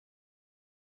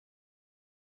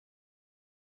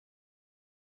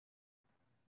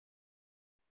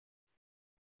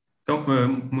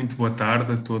Muito boa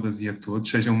tarde a todas e a todos.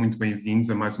 Sejam muito bem-vindos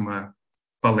a mais uma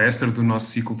palestra do nosso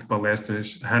ciclo de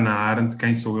palestras Hannah Arendt,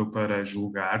 Quem sou eu para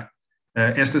julgar?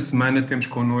 Esta semana temos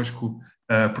connosco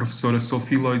a professora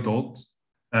Sophie Loidolt,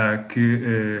 que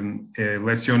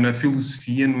leciona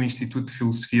Filosofia no Instituto de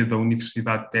Filosofia da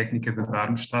Universidade Técnica de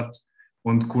Darmstadt,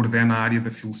 onde coordena a área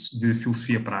de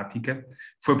Filosofia Prática.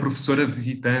 Foi professora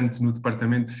visitante no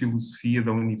Departamento de Filosofia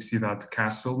da Universidade de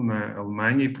Kassel, na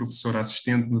Alemanha, e professora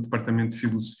assistente no Departamento de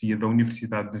Filosofia da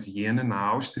Universidade de Viena, na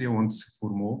Áustria, onde se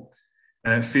formou.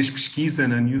 Fez pesquisa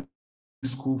na New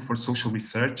School for Social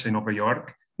Research, em Nova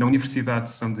York, na Universidade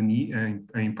de Saint-Denis,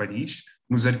 em Paris,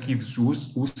 nos arquivos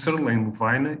Husserl, em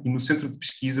Lovaina, e no Centro de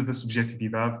Pesquisa da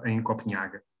Subjetividade, em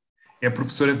Copenhaga. É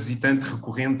professora visitante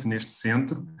recorrente neste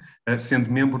centro,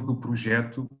 sendo membro do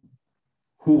projeto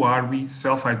Who Are We?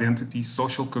 Self-Identity,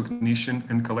 Social Cognition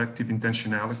and Collective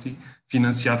Intentionality,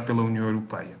 financiado pela União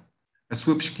Europeia. A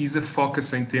sua pesquisa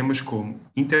foca-se em temas como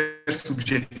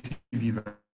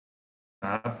intersubjetividade,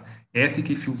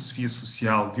 ética e filosofia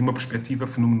social de uma perspectiva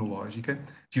fenomenológica,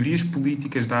 teorias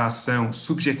políticas da ação,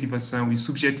 subjetivação e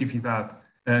subjetividade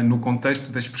no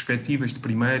contexto das perspectivas de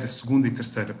primeira, segunda e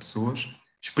terceira pessoas,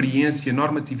 experiência,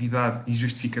 normatividade e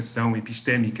justificação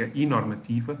epistémica e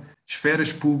normativa,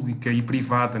 esferas pública e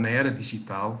privada na era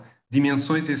digital,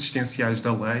 dimensões existenciais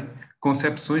da lei,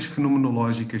 concepções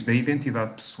fenomenológicas da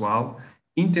identidade pessoal,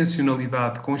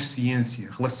 intencionalidade, consciência,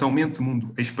 relação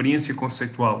mente-mundo, experiência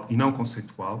conceitual e não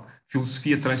conceitual,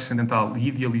 filosofia transcendental e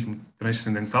idealismo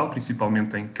transcendental,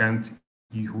 principalmente em Kant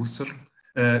e Husserl,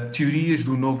 teorias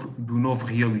do novo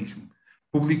realismo.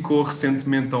 Publicou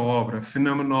recentemente a obra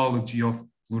Phenomenology of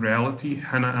Plurality,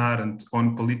 Hannah Arendt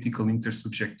on Political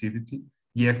Intersubjectivity,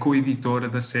 e é co-editora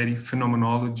da série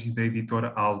Phenomenology da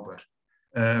editora Alber.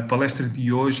 A palestra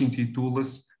de hoje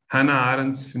intitula-se Hannah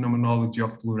Arendt's Phenomenology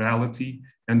of Plurality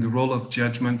and the Role of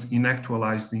Judgment in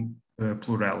Actualizing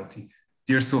Plurality.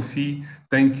 Dear Sophie,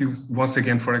 thank you once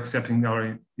again for accepting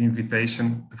our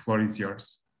invitation. The floor is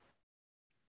yours.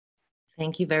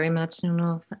 Thank you very much,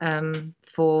 Nuno,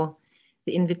 for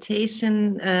the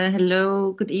invitation.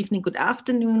 Hello, good evening, good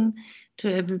afternoon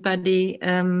to everybody.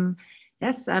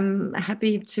 Yes, I'm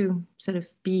happy to sort of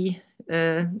be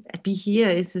here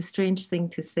is a strange thing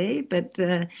to say, but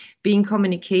be in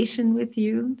communication with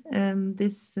you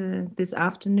this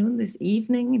afternoon, this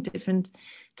evening, in different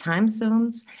time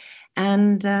zones.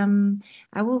 And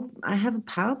I have a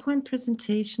PowerPoint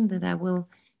presentation that I will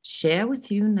share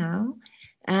with you now,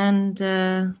 and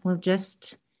we'll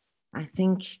just, I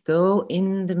think, go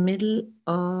in the middle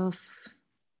of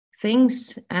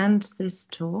things and this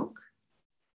talk.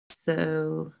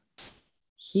 So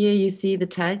here you see the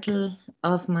title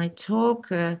of my talk.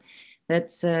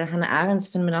 That's Hannah Arendt's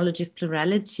Phenomenology of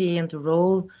Plurality and the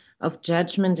Role of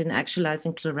Judgment in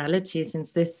Actualizing Plurality,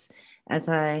 since this, as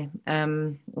I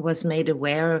was made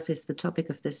aware of, is the topic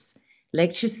of this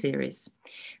lecture series.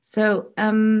 So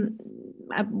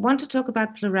I want to talk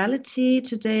about plurality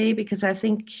today because I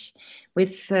think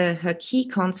with her key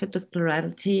concept of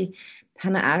plurality,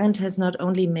 Hannah Arendt has not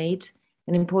only made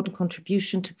an important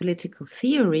contribution to political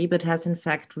theory, but has in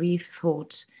fact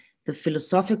rethought the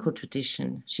philosophical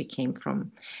tradition she came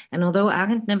from. And although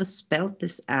Arendt never spelled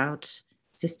this out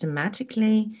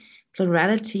systematically,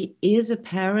 plurality is a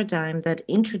paradigm that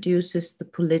introduces the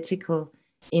political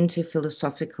into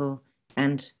philosophical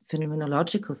and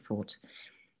phenomenological thought.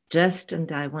 Just,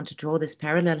 and I want to draw this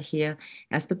parallel here,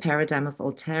 as the paradigm of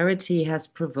alterity has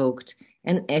provoked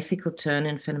an ethical turn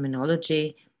in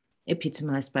phenomenology,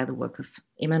 epitomized by the work of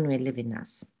Emmanuel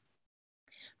Levinas.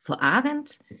 For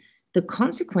Arendt, the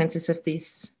consequences of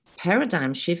this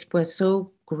paradigm shift were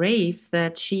so grave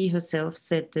that she herself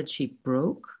said that she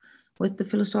broke with the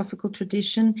philosophical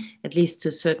tradition, at least to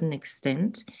a certain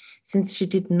extent, since she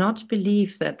did not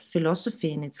believe that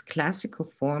philosophy in its classical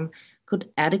form could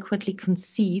adequately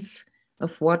conceive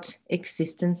of what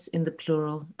existence in the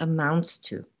plural amounts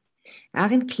to.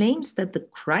 Arendt claims that the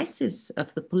crisis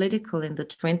of the political in the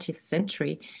 20th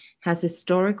century has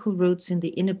historical roots in the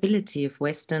inability of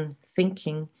Western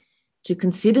thinking to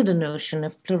consider the notion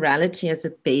of plurality as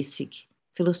a basic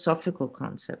philosophical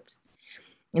concept.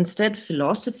 Instead,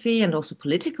 philosophy, and also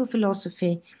political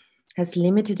philosophy, has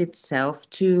limited itself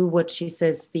to what she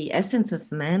says the essence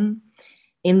of man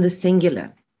in the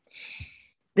singular.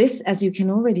 This, as you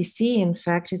can already see, in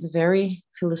fact, is a very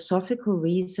philosophical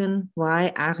reason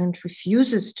why Arendt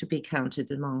refuses to be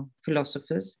counted among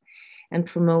philosophers and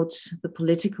promotes the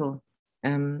political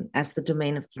as the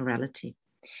domain of plurality.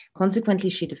 Consequently,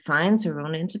 she defines her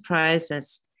own enterprise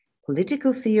as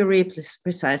political theory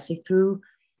precisely through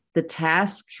the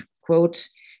task, quote,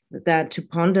 that to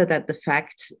ponder that the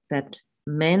fact that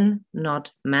men,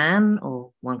 not man,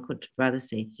 or one could rather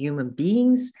say human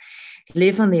beings,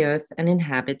 live on the earth and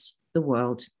inhabit the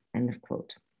world, end of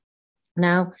quote.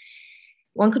 Now,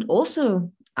 one could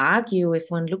also argue, if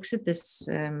one looks at this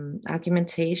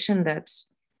argumentation, that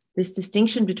this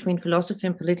distinction between philosophy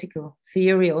and political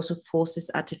theory also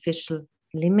forces artificial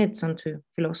limits onto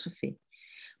philosophy.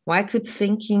 Why could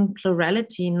thinking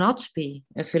plurality not be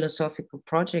a philosophical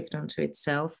project unto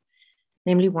itself,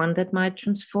 namely one that might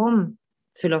transform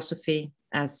philosophy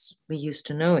as we used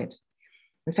to know it?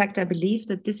 In fact, I believe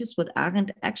that this is what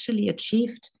Arendt actually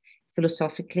achieved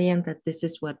philosophically, and that this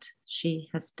is what she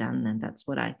has done, and that's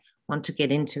what I want to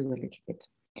get into a little bit.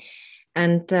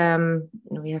 And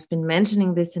we have been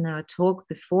mentioning this in our talk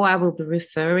before. I will be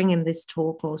referring in this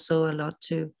talk also a lot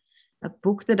to a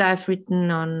book that I've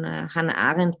written on Hannah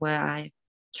Arendt, where I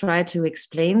try to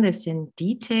explain this in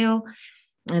detail.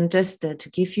 And just to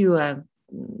give you a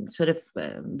sort of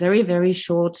very, very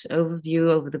short overview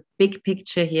over the big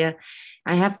picture here,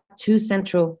 I have two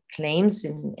central claims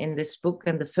in this book.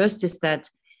 And the first is that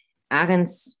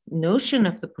Arendt's notion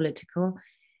of the political,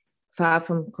 far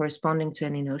from corresponding to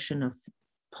any notion of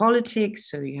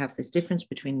politics, so you have this difference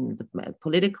between the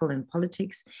political and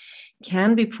politics,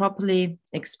 can be properly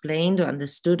explained or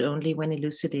understood only when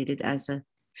elucidated as a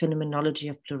phenomenology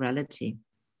of plurality.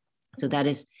 So that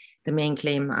is the main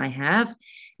claim I have.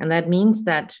 And that means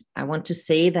that I want to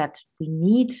say that we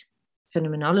need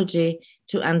phenomenology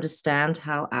to understand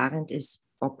how Arendt is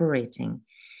operating.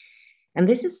 And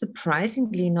this is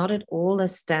surprisingly not at all a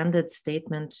standard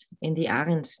statement in the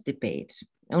Arendt debate.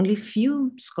 Only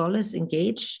few scholars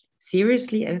engage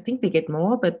seriously. I think they get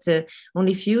more, but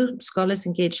only few scholars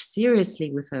engage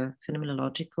seriously with her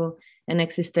phenomenological and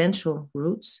existential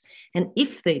roots. And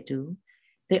if they do,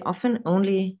 they often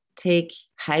only take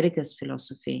Heidegger's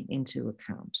philosophy into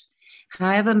account.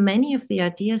 However, many of the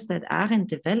ideas that Arendt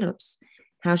develops,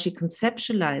 how she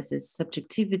conceptualizes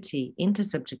subjectivity,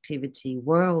 intersubjectivity,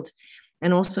 world,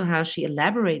 and also how she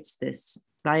elaborates this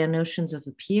via notions of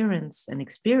appearance and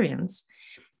experience,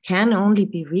 can only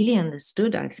be really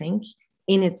understood, I think,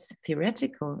 in its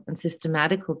theoretical and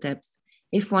systematical depth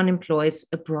if one employs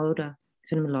a broader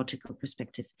phenomenological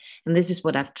perspective. And this is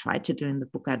what I've tried to do in the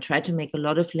book. I tried to make a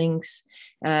lot of links,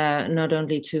 not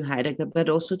only to Heidegger, but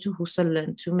also to Husserl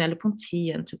and to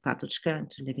Merleau-Ponty and to Patočka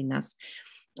and to Levinas,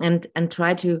 and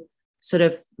try to sort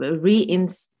of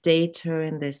reinstate her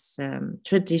in this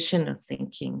tradition of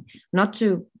thinking, not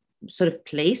to sort of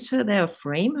place her there or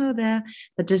frame her there,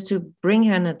 but just to bring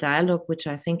her in a dialogue, which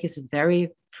I think is a very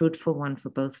fruitful one for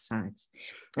both sides.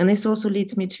 And this also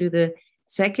leads me to the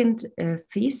second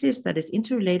thesis that is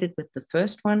interrelated with the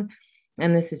first one.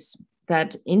 And this is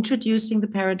that introducing the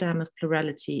paradigm of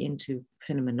plurality into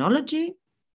phenomenology,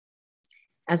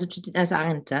 as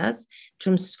Arendt does,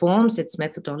 transforms its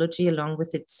methodology along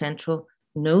with its central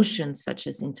notions such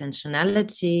as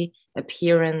intentionality,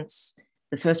 appearance,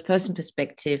 the first person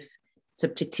perspective,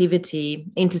 subjectivity,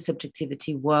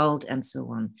 intersubjectivity, world, and so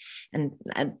on. And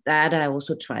that I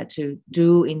also try to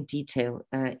do in detail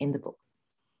in the book.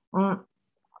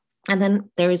 And then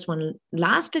there is one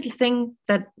last little thing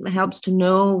that helps to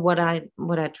know what I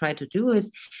try to do is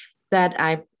that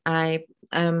I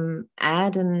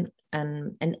add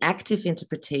an active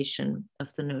interpretation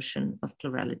of the notion of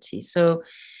plurality. So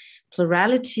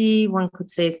plurality, one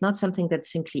could say, is not something that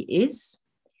simply is,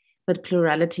 but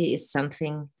plurality is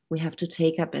something we have to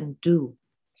take up and do.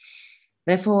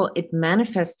 Therefore, it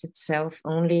manifests itself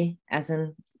only as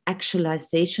an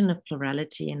actualization of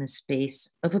plurality in a space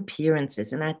of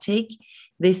appearances. And I take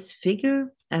this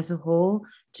figure as a whole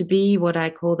to be what I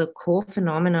call the core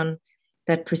phenomenon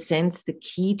that presents the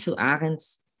key to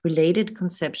Arendt's related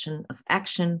conception of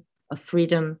action, of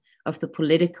freedom, of the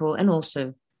political, and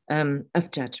also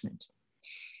of judgment.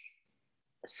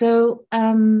 So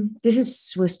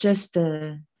this was just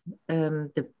the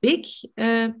big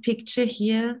picture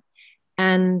here.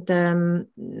 And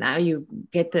now you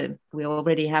get we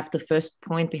already have the first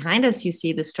point behind us. You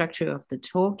see the structure of the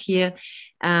talk here.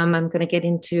 I'm going to get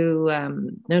into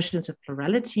notions of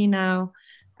plurality now.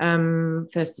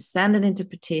 First the standard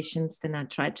interpretations, then I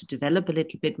try to develop a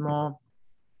little bit more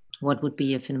what would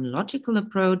be a phenomenological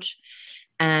approach.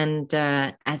 And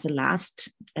as a last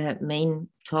main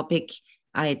topic,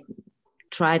 I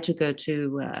try to go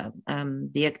to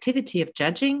the activity of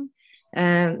judging,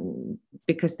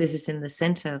 because this is in the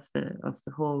center of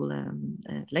the whole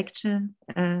lecture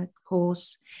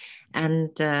course,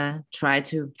 and try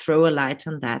to throw a light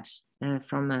on that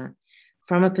from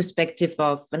a perspective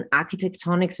of an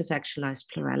architectonics of actualized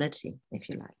plurality, if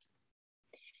you like.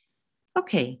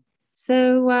 Okay,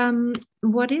 So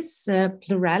what is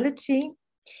plurality?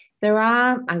 There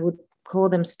are, I would call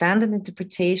them standard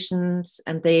interpretations,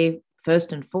 and they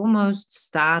first and foremost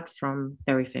start from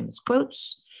very famous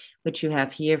quotes, which you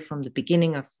have here from the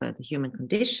beginning of the human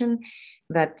condition,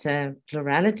 that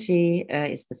plurality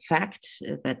is the fact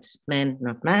that men,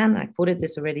 not man, I quoted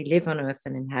this already, live on earth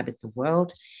and inhabit the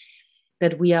world,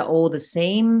 that we are all the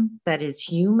same, that is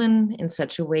human in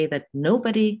such a way that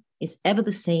nobody is ever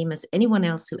the same as anyone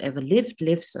else who ever lived,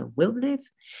 lives, or will live,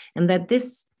 and that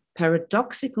this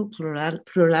paradoxical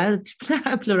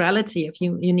plurality of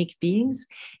unique beings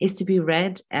is to be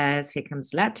read as, here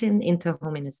comes Latin, inter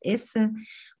homines esse,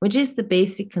 which is the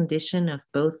basic condition of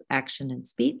both action and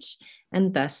speech,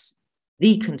 and thus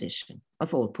the condition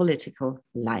of all political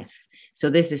life. So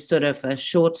this is sort of a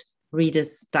short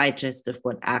Reader's Digest of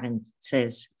what Arendt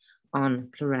says on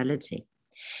plurality.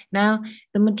 Now,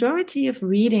 the majority of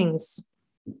readings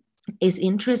is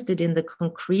interested in the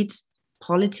concrete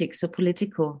politics or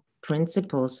political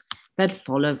principles that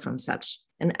follow from such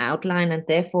an outline, and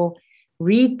therefore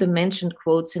read the mentioned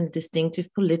quotes in a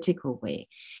distinctive political way.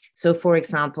 So, for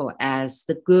example, as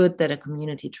the good that a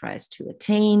community tries to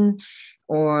attain,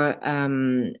 or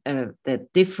the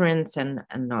difference and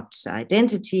not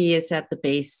identity is at the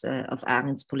base of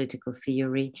Arendt's political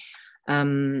theory,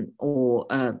 or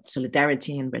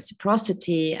solidarity and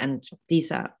reciprocity. And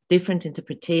these are different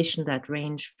interpretations that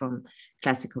range from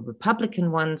classical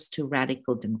Republican ones to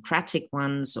radical democratic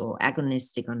ones, or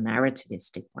agonistic or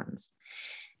narrativistic ones.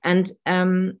 And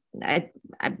I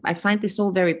find this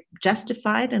all very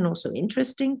justified and also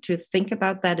interesting to think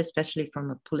about that, especially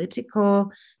from a political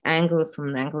angle, from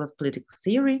an angle of political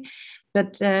theory.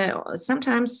 But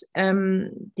sometimes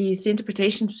these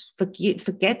interpretations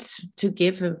forget to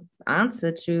give an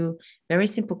answer to very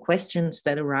simple questions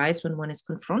that arise when one is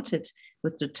confronted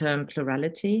with the term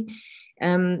plurality.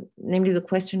 Namely the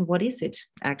question, what is it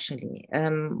actually?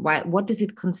 What does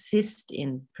it consist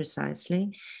in precisely?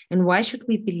 And why should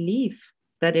we believe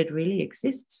that it really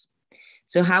exists?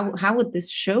 So how would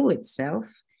this show itself?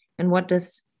 And what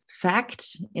does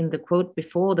fact, in the quote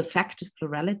before, the fact of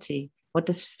plurality, what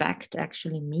does fact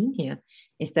actually mean here?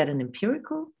 Is that an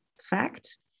empirical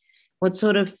fact? What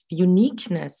sort of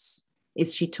uniqueness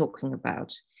is she talking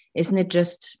about? Isn't it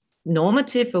just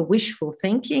normative or wishful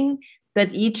thinking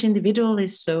that each individual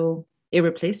is so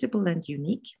irreplaceable and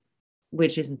unique,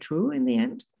 which isn't true in the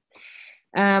end?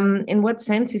 In what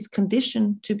sense is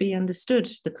condition to be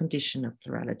understood, the condition of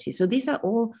plurality? So these are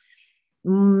all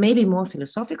maybe more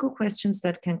philosophical questions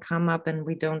that can come up, and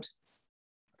we don't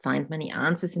find many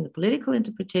answers in the political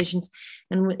interpretations.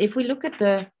 And if we look at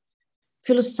the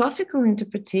philosophical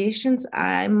interpretations,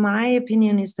 my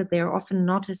opinion is that they are often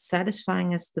not as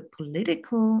satisfying as the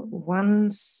political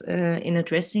ones in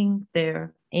addressing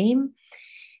their aim,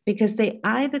 because they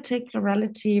either take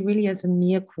plurality really as a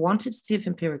mere quantitative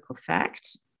empirical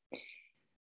fact,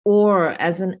 or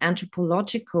as an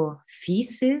anthropological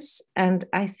thesis. And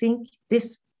I think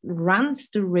this runs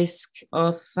the risk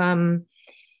of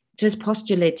just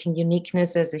postulating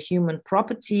uniqueness as a human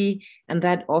property, and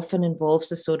that often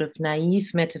involves a sort of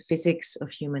naive metaphysics of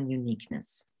human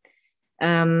uniqueness.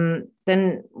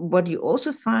 Then what you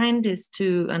also find is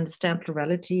to understand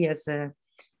plurality as a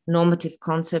normative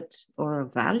concept or a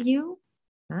value.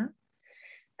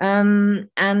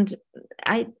 And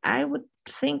I would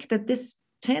think that this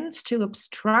tends to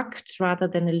obstruct rather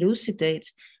than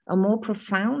elucidate a more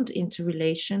profound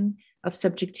interrelation of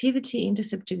subjectivity,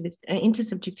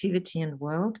 intersubjectivity and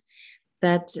world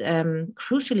that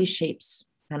crucially shapes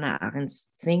Hannah Arendt's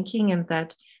thinking, and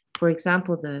that, for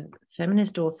example, the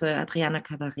feminist author Adriana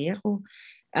Cavalheiro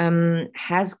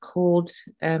has called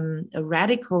a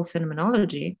radical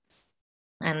phenomenology.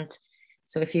 And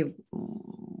so if you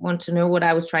want to know what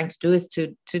I was trying to do, is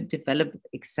to develop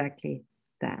exactly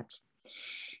that.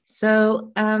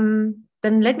 So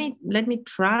then let me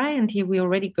try, and here we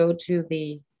already go to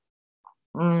the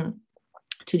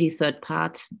third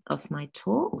part of my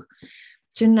talk,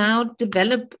 to now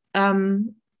develop a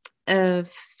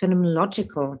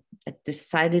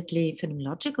decidedly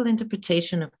phenomenological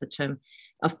interpretation of the term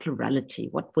of plurality.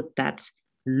 What would that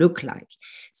look like?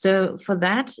 So for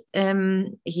that,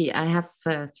 I have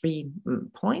 3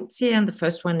 points here, and the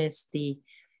first one is the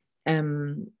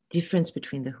difference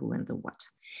between the who and the what.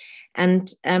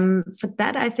 And for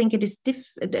that, I think it is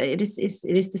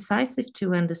decisive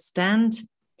to understand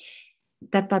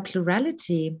that by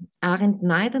plurality, Arendt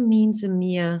neither means a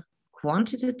mere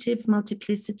quantitative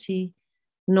multiplicity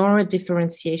nor a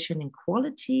differentiation in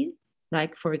quality,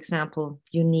 like, for example,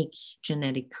 unique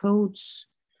genetic codes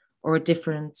or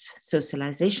different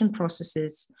socialization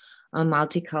processes, or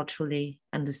multiculturally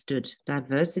understood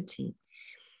diversity.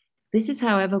 This is,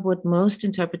 however, what most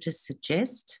interpreters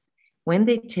suggest when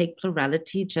they take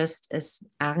plurality just as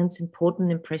Arendt's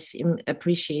important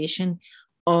appreciation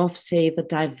of, say, the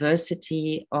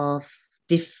diversity of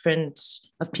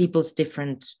people's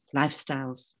different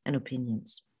lifestyles and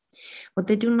opinions. What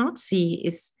they do not see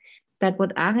is that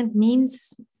what Arendt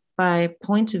means by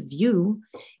point of view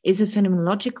is a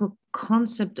phenomenological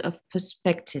concept of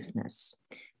perspectiveness,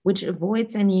 which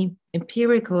avoids any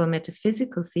empirical or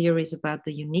metaphysical theories about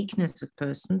the uniqueness of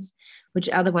persons, which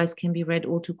otherwise can be read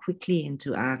all too quickly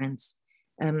into Arendt's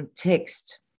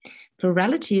text.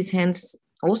 Plurality is hence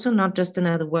also not just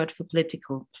another word for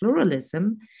political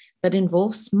pluralism, but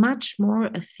involves much more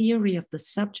a theory of the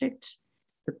subject,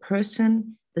 the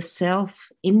person, the self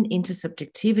in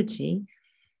intersubjectivity,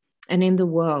 and in the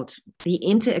world, the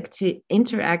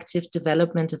interactive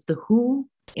development of the who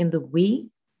in the we,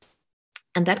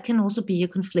 and that can also be a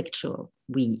conflictual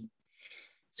we.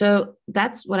 So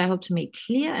that's what I hope to make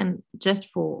clear. And just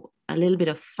for a little bit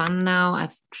of fun now,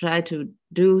 I've tried to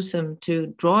do some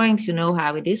two drawings. You know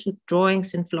how it is with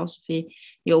drawings in philosophy.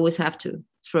 You always have to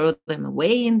throw them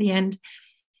away in the end.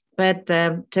 But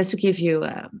just to give you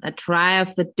a try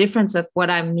of the difference of what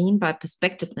I mean by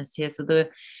perspectiveness here. So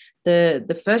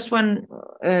the first one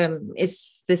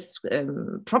is this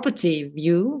property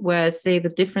view, where, say, the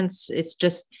difference is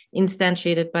just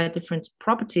instantiated by different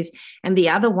properties. And the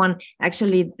other one,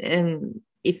 actually,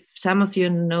 if some of you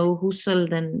know Husserl,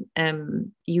 then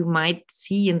you might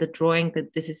see in the drawing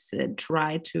that this is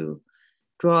try to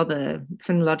draw the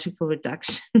phonological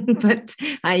reduction, but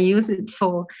I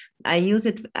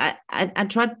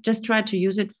try to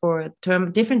use it for a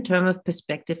different term of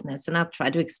perspectiveness, and I'll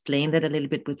try to explain that a little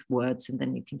bit with words, and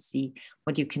then you can see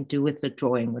what you can do with the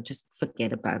drawing, or just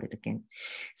forget about it again.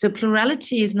 So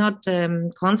plurality is not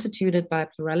constituted by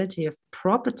plurality of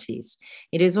properties.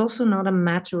 It is also not a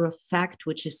matter of fact,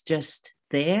 which is just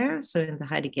there. So in the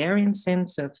Heideggerian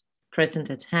sense of present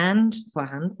at hand,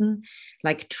 vorhanden,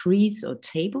 like trees or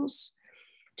tables.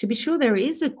 To be sure, there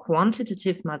is a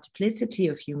quantitative multiplicity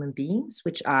of human beings,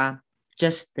 which are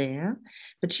just there,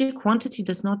 but sheer quantity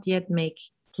does not yet make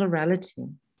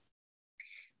plurality.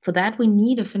 For that, we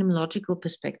need a phenomenological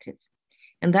perspective.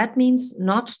 And that means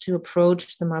not to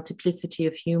approach the multiplicity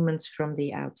of humans from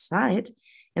the outside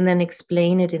and then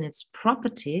explain it in its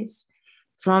properties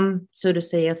from, so to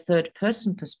say, a third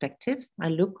person perspective. I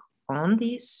look on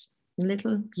these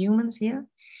little humans here,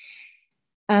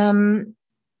 and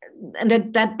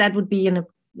that would be in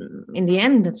the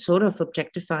end a sort of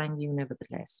objectifying view.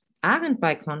 Nevertheless, Arendt,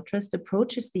 by contrast,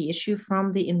 approaches the issue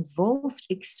from the involved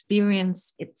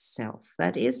experience itself,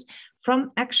 that is,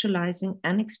 from actualizing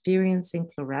and experiencing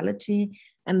plurality,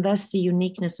 and thus the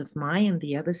uniqueness of my and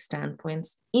the other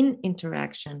standpoints in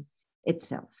interaction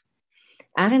itself.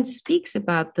 Arendt speaks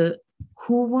about the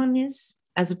who one is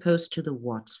as opposed to the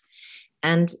what.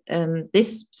 And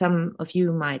this, some of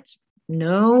you might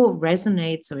know,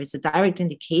 resonates or is a direct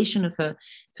indication of a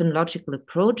phonological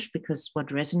approach, because what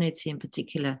resonates here in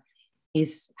particular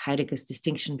is Heidegger's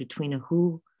distinction between a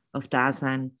who of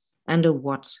Dasein and a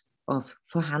what of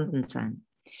Vorhandensein.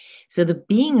 So the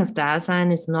being of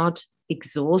Dasein is not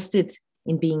exhausted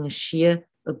in being a sheer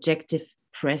objective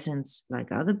presence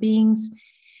like other beings.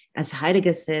 As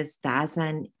Heidegger says,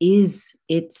 Dasein is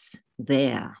its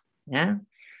there. Yeah.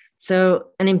 So,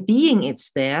 and in being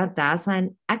it's there,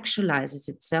 Dasein actualizes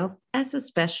itself as a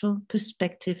special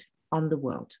perspective on the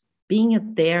world. Being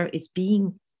it there is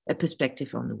being a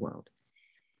perspective on the world.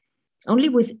 Only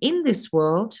within this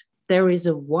world, there is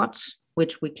a what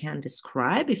which we can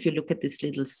describe. If you look at this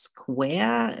little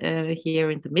square here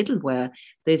in the middle, where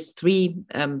there's three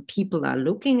people are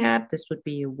looking at, this would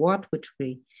be a what which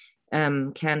we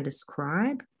can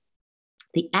describe.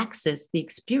 The access, the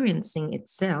experiencing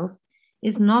itself,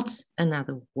 is not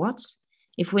another what.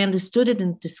 If we understood it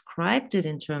and described it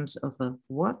in terms of a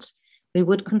what, we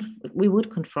would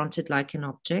confront it like an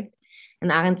object.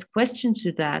 And Arendt's question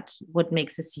to that, what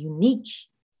makes us unique,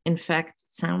 in fact,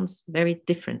 sounds very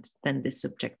different than this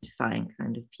objectifying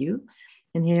kind of view.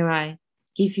 And here I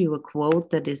give you a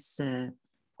quote that is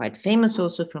quite famous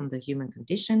also from The Human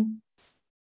Condition.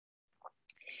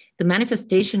 The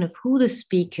manifestation of who the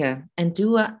speaker and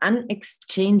doer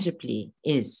unexchangeably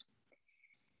is,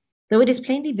 though it is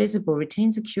plainly visible,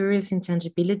 retains a curious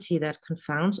intangibility that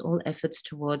confounds all efforts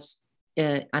towards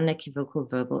unequivocal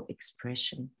verbal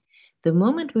expression. The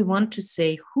moment we want to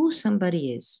say who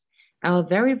somebody is, our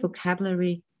very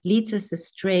vocabulary leads us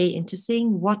astray into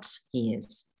saying what he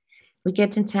is. We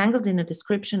get entangled in a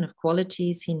description of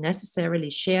qualities he necessarily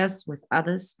shares with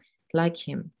others like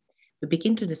him. We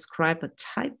begin to describe a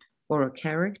type or a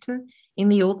character in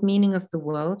the old meaning of the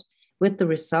world, with the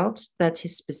result that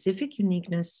his specific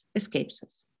uniqueness escapes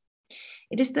us.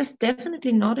 It is thus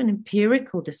definitely not an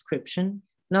empirical description,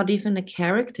 not even a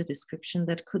character description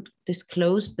that could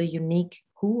disclose the unique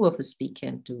who of a speaker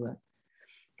and doer.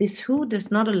 This who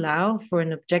does not allow for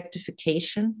an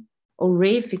objectification or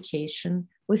reification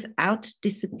without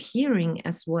disappearing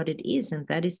as what it is, and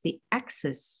that is the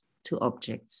access to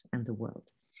objects and the world.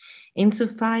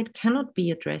 Insofar, it cannot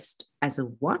be addressed as a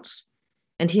what,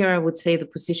 and here I would say the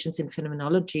positions in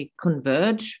phenomenology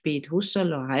converge, be it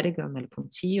Husserl or Heidegger,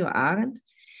 Merleau-Ponty or Arendt.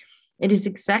 It is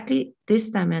exactly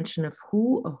this dimension of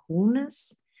who or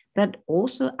who-ness that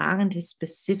also Arendt is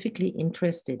specifically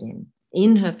interested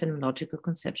in her phenomenological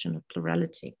conception of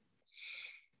plurality.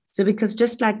 So because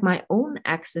just like my own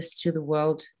access to the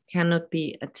world cannot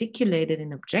be articulated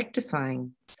in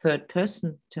objectifying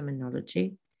third-person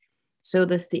terminology, so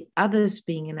does the others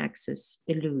being in access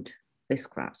elude this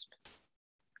grasp.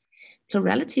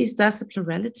 Plurality is thus a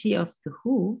plurality of the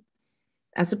who,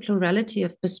 as a plurality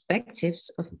of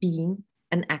perspectives of being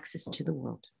and access to the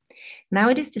world. Now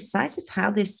it is decisive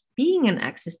how this being and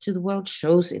access to the world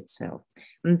shows itself.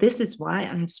 And this is why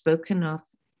I have spoken of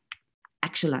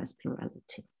actualized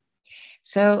plurality.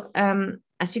 So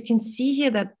as you can see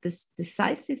here, that this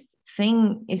decisive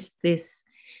thing is this: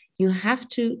 you have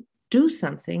to do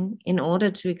something in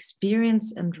order to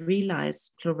experience and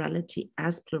realize plurality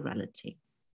as plurality.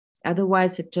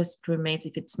 Otherwise, it just remains,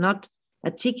 if it's not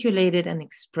articulated and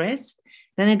expressed,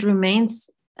 then it remains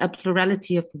a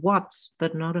plurality of what,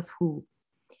 but not of who.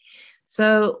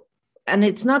 So, and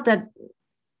it's not that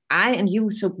I and you,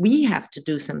 so we have to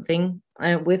do something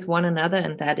with one another,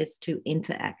 and that is to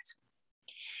interact.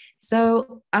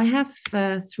 So I have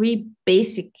three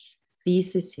basic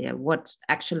theses here, what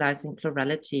actualizing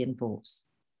plurality involves.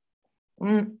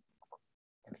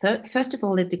 First of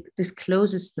all, it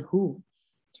discloses the who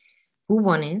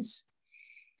one is,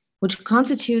 which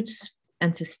constitutes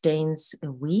and sustains a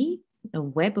we, a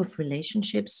web of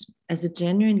relationships as a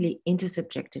genuinely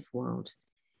intersubjective world.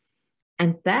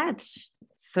 And that,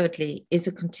 thirdly, is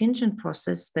a contingent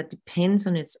process that depends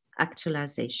on its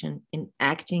actualization in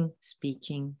acting,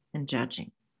 speaking, and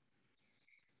judging.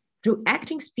 Through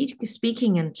acting,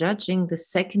 speaking, and judging, the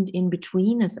second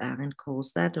in-between, as Arendt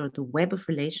calls that, or the web of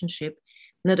relationship,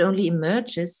 not only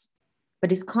emerges,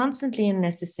 but is constantly and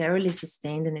necessarily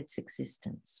sustained in its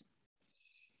existence.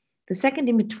 The second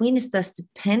in-between is thus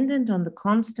dependent on the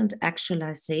constant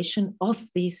actualization of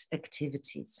these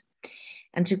activities.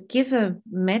 And to give a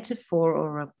metaphor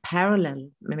or a parallel,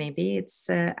 maybe it's,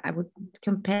 I would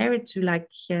compare it to like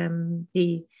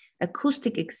the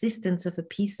acoustic existence of a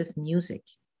piece of music,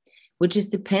 which is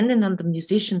dependent on the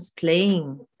musicians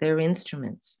playing their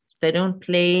instruments. If they don't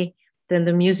play, then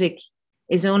the music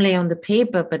is only on the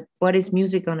paper, but what is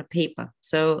music on a paper?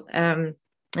 So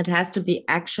it has to be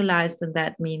actualized, and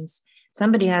that means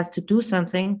somebody has to do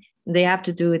something, they have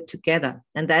to do it together.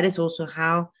 And that is also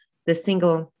how the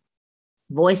single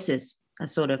voices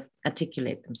sort of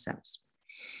articulate themselves.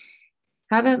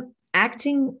 However,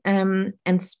 acting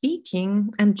and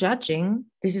speaking and judging,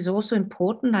 this is also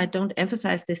important. I don't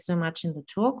emphasize this so much in the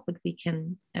talk, but we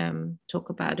can talk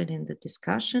about it in the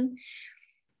discussion.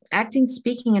 Acting,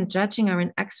 speaking, and judging are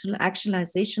an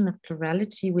actualization of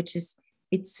plurality, which is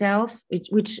itself,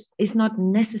 which is not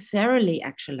necessarily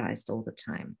actualized all the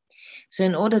time. So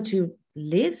in order to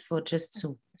live or just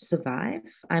to survive,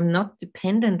 I'm not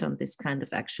dependent on this kind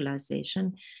of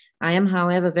actualization. I am,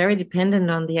 however, very dependent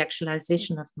on the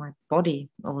actualization of my body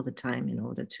all the time in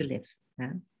order to live.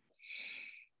 Yeah?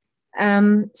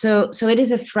 So it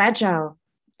is a fragile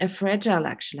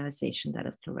actualization, that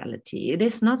of plurality. It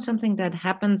is not something that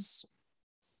happens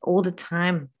all the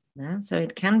time. Yeah? So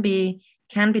it can be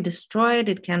destroyed,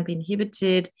 it can be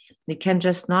inhibited, it can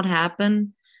just not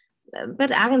happen.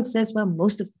 But Arendt says, well,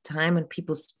 most of the time when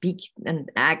people speak and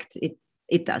act,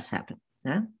 it does happen.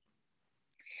 Yeah?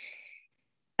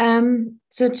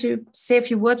 So to say a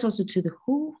few words also to the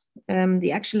who,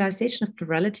 the actualization of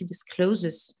plurality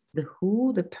discloses the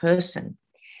who, the person.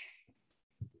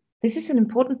 This is an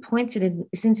important point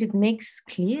since it makes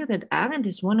clear that Arendt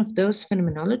is one of those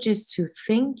phenomenologists who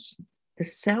think the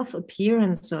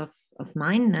self-appearance of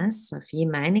mindness, of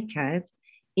Jemeinigkeit,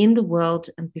 in the world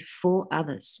and before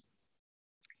others.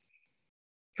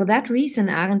 For that reason,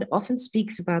 Arendt often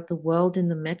speaks about the world in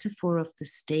the metaphor of the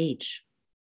stage.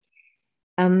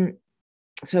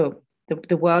 So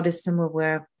the world is somewhere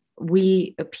where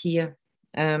we appear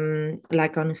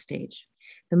like on a stage.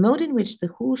 The mode in which the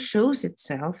who shows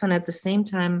itself and at the same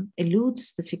time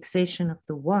eludes the fixation of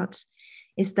the what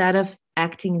is that of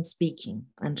acting and speaking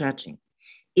and judging.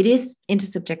 It is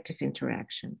intersubjective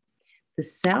interaction. The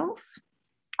self,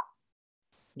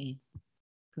 let me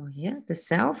go here, the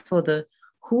self or the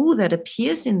who that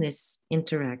appears in this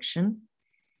interaction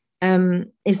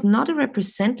is not a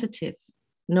representative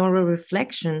nor a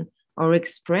reflection or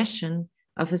expression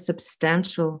of a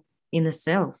substantial inner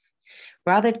self.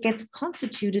 Rather, it gets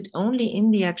constituted only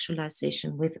in the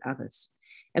actualization with others.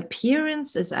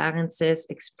 Appearance, as Arendt says,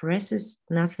 expresses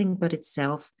nothing but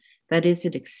itself, that is,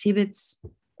 it exhibits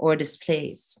or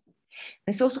displays.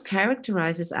 This also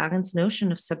characterizes Arendt's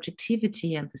notion of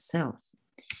subjectivity and the self.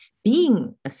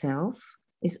 Being a self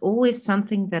is always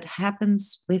something that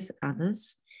happens with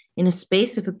others in a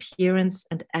space of appearance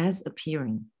and as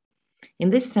appearing. In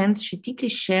this sense, she deeply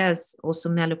shares also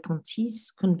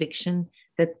Merleau-Ponty's conviction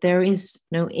that there is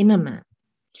no inner man.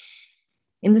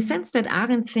 In the sense that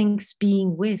Arendt thinks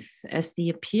being with as the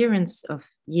appearance of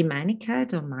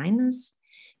Jemeinigkeit or minus,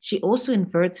 she also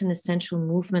inverts an essential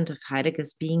movement of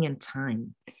Heidegger's being and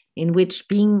time, in which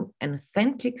being an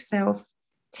authentic self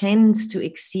tends to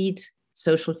exceed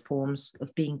social forms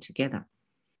of being together.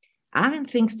 Arendt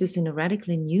thinks this in a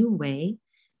radically new way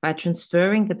by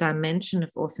transferring the dimension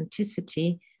of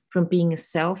authenticity from being a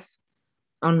self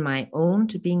on my own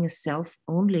to being a self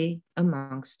only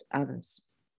amongst others.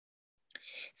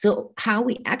 So how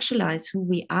we actualize who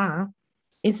we are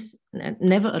is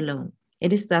never alone.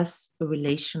 It is thus a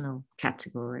relational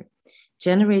category,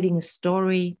 generating a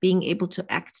story, being able to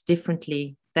act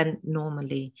differently than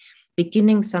normally,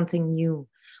 beginning something new.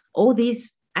 All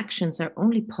these actions are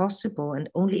only possible and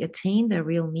only attain their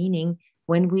real meaning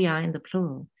when we are in the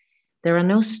plural. There are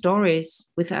no stories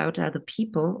without other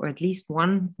people, or at least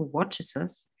one who watches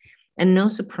us, and no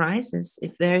surprises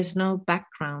if there is no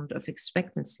background of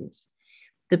expectancies.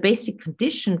 The basic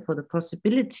condition for the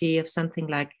possibility of something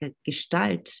like a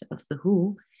gestalt of the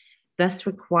who thus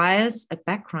requires a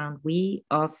background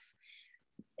of,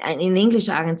 and in English,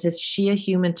 Arendt says sheer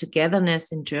human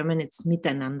togetherness. In German, it's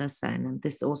Miteinandersein, and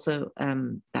this also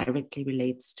directly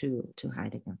relates to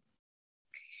Heidegger.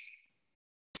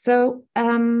 So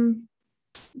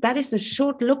that is a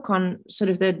short look on sort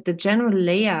of the general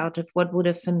layout of what would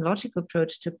a phenomenological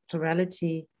approach to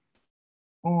plurality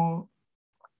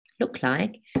look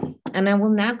like. And I will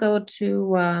now go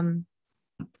to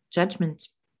judgment.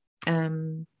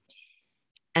 And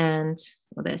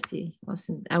well,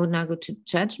 I would now go to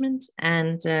judgment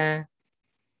and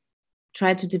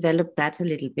try to develop that a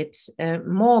little bit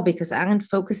more, because Arendt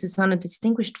focuses on a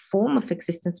distinguished form of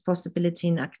existence possibility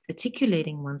in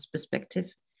articulating one's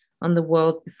perspective on the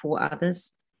world before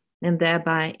others, and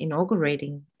thereby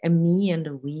inaugurating a me and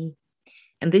a we.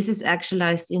 And this is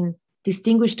actualized in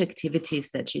distinguished activities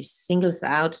that she singles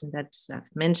out, and that I've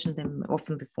mentioned them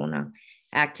often before now: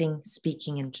 acting,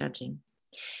 speaking, and judging.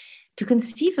 To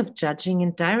conceive of judging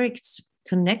in direct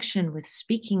connection with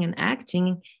speaking and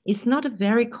acting is not a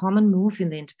very common move in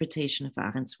the interpretation of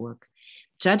Arendt's work.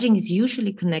 Judging is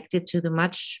usually connected to the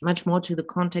much more to the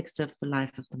context of the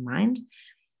life of the mind,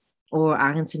 or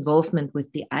Arendt's involvement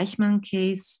with the Eichmann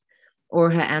case,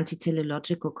 or her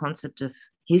anti-teleological concept of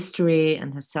history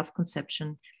and her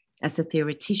self-conception as a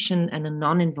theoretician and a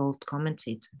non-involved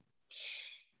commentator.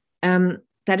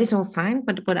 That is all fine,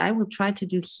 but what I will try to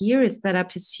do here is that I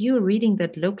pursue a reading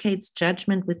that locates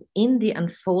judgment within the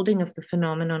unfolding of the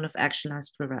phenomenon of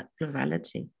actualized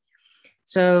plurality.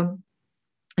 So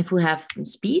if we have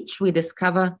speech, we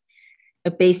discover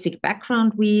a basic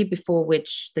background we, before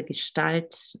which the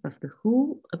gestalt of the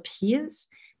who appears.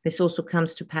 This also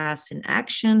comes to pass in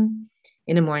action,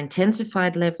 in a more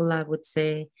intensified level, I would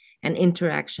say, and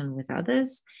interaction with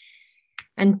others.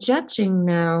 And judging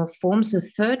now forms a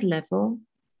third level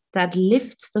that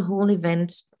lifts the whole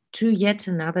event to yet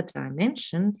another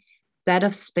dimension, that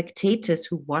of spectators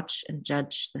who watch and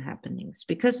judge the happenings.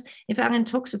 Because if Arendt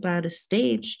talks about a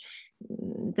stage,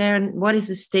 what is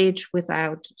a stage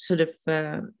without sort of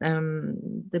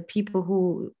the people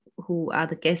who are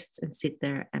the guests and sit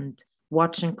there and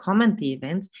watch and comment the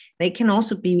events? They can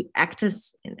also be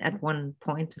actors at one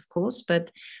point, of course,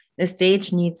 but the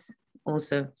stage needs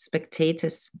also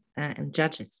spectators and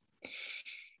judges.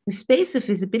 The space of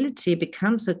visibility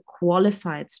becomes a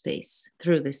qualified space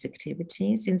through this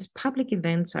activity, since public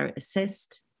events are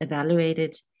assessed,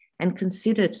 evaluated, and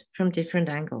considered from different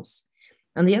angles.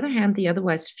 On the other hand, the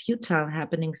otherwise futile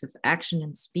happenings of action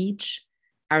and speech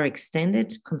are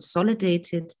extended,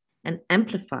 consolidated, and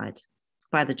amplified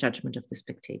by the judgment of the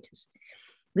spectators.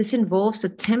 This involves a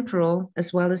temporal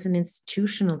as well as an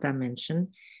institutional dimension,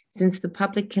 since the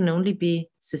public can only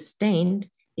be sustained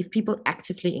if people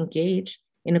actively engage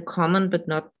in a common but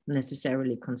not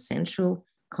necessarily consensual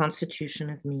constitution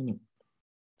of meaning.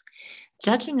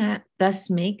 Judging thus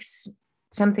makes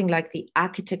something like the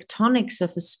architectonics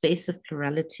of a space of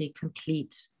plurality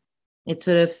complete. It's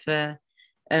sort of,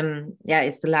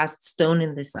 it's the last stone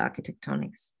in this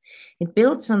architectonics. It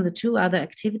builds on the two other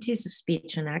activities of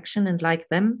speech and action, and like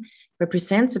them,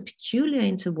 represents a peculiar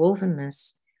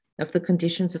interwovenness of the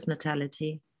conditions of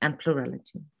natality and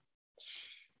plurality.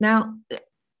 Now,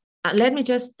 let me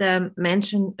just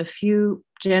mention a few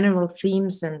general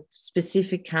themes and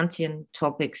specific Kantian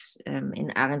topics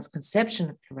in Arendt's conception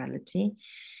of plurality,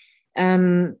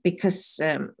 because,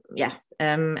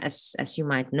 as you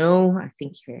might know, I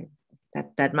think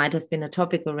that might have been a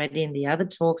topic already in the other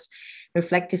talks.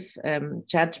 Reflective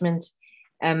judgment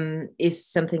is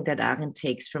something that Arendt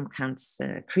takes from Kant's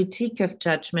critique of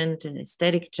judgment and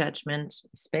aesthetic judgment,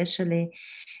 especially.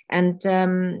 And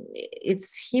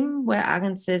it's him where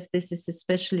Arendt says this is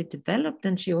especially developed,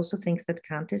 and she also thinks that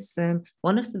Kant is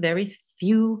one of the very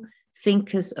few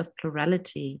thinkers of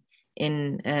plurality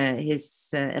in his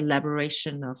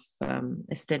elaboration of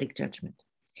aesthetic judgment.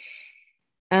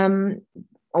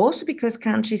 Also because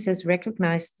Kant, she says,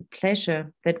 recognized the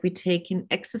pleasure that we take in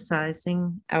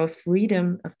exercising our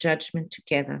freedom of judgment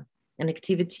together, an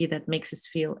activity that makes us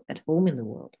feel at home in the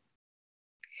world.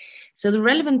 So the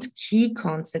relevant key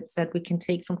concepts that we can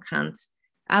take from Kant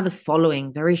are the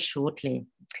following, very shortly.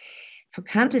 For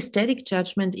Kant, aesthetic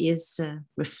judgment is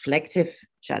reflective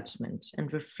judgment,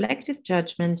 and reflective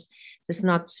judgment does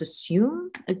not subsume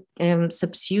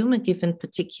a given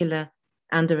particular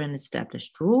under an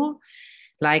established rule,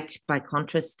 like by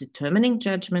contrast determining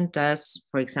judgment does.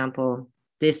 For example,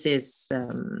 this is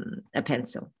a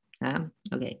pencil.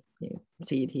 Okay, you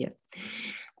see it here.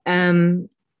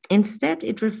 Instead,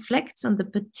 it reflects on the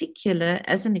particular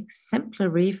as an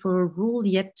exemplary for a rule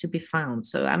yet to be found.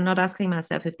 So I'm not asking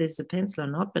myself if this is a pencil or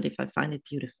not, but if I find it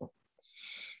beautiful.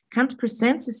 Kant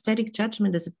presents aesthetic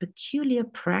judgment as a peculiar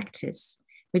practice,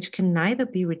 which can neither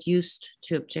be reduced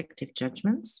to objective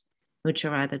judgments, which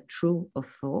are either true or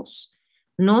false,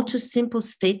 nor to simple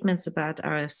statements about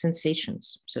our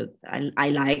sensations. So I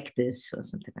like this or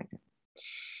something like that.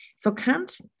 For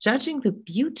Kant, judging the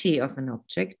beauty of an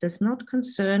object does not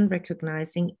concern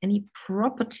recognizing any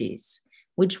properties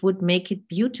which would make it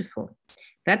beautiful.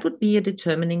 That would be a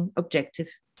determining objective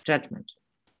judgment.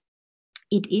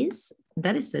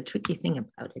 That is the tricky thing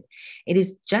about it. It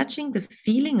is judging the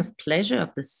feeling of pleasure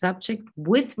of the subject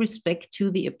with respect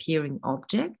to the appearing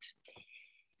object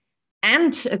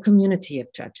and a community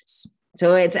of judges.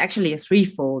 So it's actually a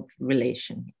threefold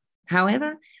relation.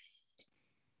 However,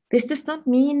 this does not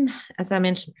mean, as I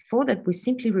mentioned before, that we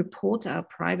simply report our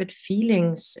private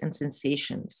feelings and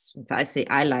sensations. If I say,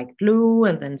 I like blue,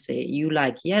 and then say, you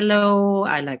like yellow,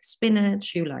 I like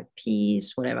spinach, you like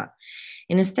peas, whatever.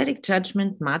 In aesthetic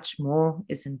judgment, much more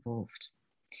is involved.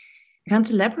 Kant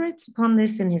elaborates upon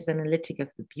this in his Analytic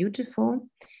of the Beautiful,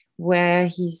 where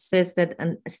he says that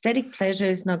an aesthetic pleasure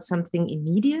is not something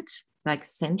immediate, like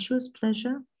sensuous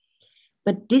pleasure,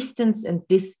 but distant and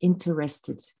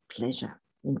disinterested pleasure.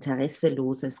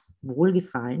 Interesseloses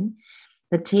Wohlgefallen,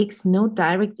 that takes no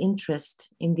direct interest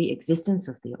in the existence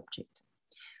of the object.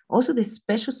 Also, this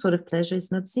special sort of pleasure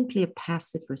is not simply a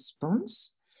passive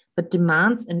response, but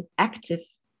demands an active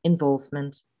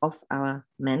involvement of our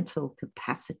mental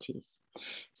capacities.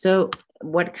 So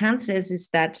what Kant says is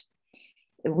that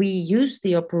we use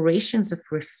the operations of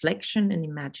reflection and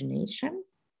imagination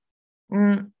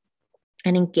and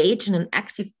engage in an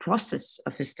active process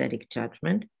of aesthetic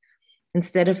judgment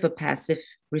instead of a passive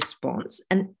response,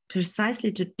 and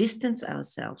precisely to distance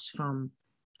ourselves from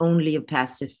only a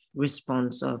passive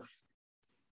response of,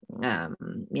 I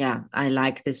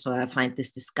like this, or I find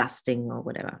this disgusting, or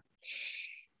whatever.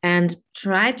 And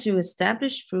try to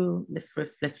establish through the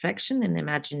reflection and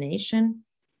imagination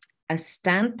a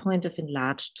standpoint of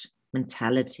enlarged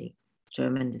mentality.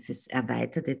 German, this is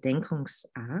erweiterte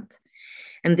Denkungsart.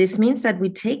 And this means that we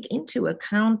take into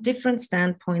account different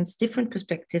standpoints, different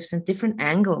perspectives, and different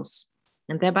angles,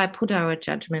 and thereby put our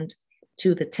judgment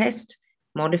to the test,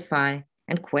 modify,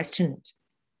 and question it.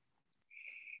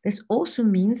 This also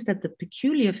means that the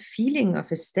peculiar feeling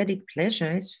of aesthetic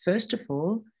pleasure is, first of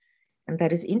all, and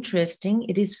that is interesting,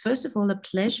 it is first of all a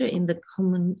pleasure in the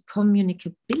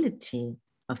communicability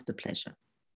of the pleasure,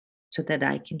 so that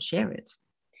I can share it.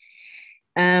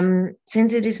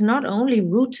 Since it is not only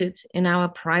rooted in our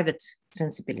private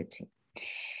sensibility.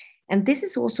 And this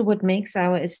is also what makes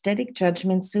our aesthetic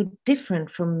judgment so different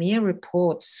from mere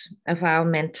reports of our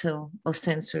mental or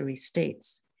sensory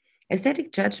states.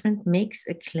 Aesthetic judgment makes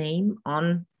a claim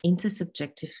on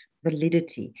intersubjective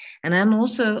validity. And I'm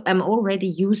already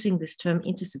using this term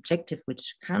intersubjective,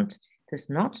 which Kant does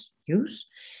not use.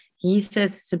 He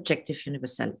says subjective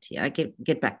universality. I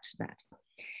get back to that.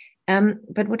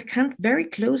 But what Kant very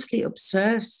closely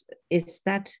observes is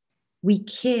that we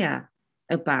care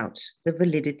about the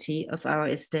validity of our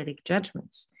aesthetic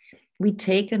judgments. We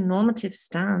take a normative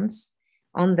stance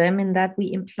on them in that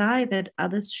we imply that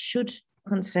others should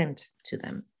consent to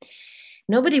them.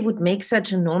 Nobody would make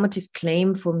such a normative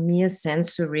claim for mere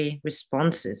sensory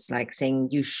responses, like saying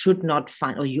you should not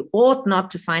find, or you ought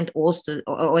not to find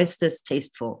oysters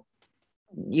tasteful.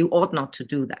 You ought not to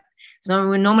do that. So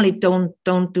we normally don't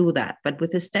do that. But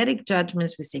with aesthetic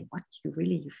judgments, we say, what,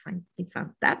 you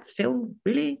found that film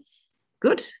really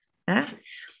good? Huh?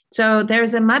 So there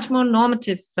is a much more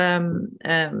normative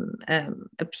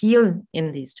appeal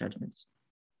in these judgments.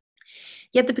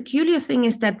 Yet the peculiar thing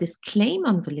is that this claim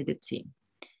on validity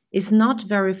is not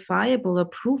verifiable or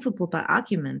provable by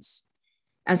arguments,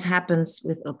 as happens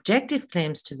with objective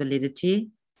claims to validity,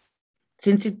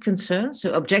 since it concerns,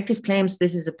 so objective claims,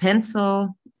 this is a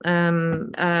pencil,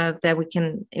 that we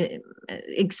can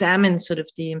examine sort of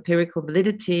the empirical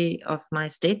validity of my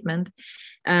statement.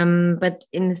 But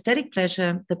in aesthetic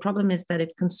pleasure, the problem is that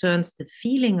it concerns the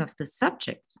feeling of the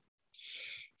subject.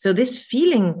 So this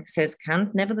feeling, says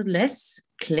Kant, nevertheless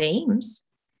claims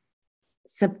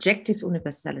subjective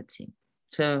universality.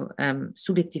 So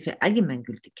subjektive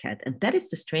Allgemeingültigkeit. And that is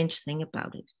the strange thing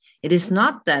about it. It is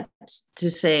not that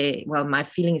to say, well, my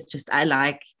feeling is just I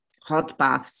like hot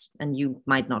baths and you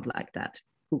might not like that.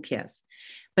 Who cares?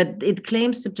 But it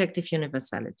claims subjective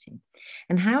universality.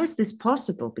 And how is this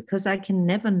possible? Because I can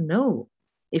never know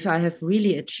if I have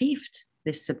really achieved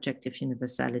this subjective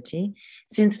universality,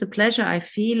 since the pleasure I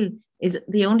feel is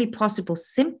the only possible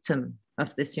symptom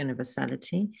of this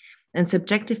universality. And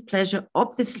subjective pleasure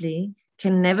obviously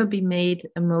can never be made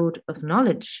a mode of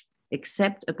knowledge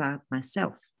except about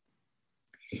myself.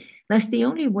 That's the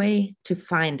only way to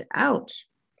find out,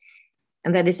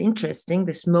 and that is interesting,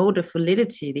 this mode of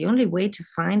validity, the only way to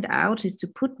find out is to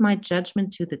put my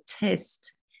judgment to the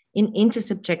test in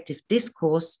intersubjective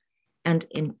discourse and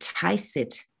entice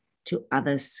it to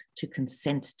others to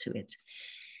consent to it.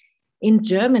 In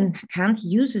German, Kant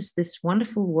uses this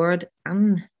wonderful word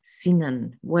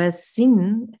ansinnen, where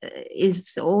sin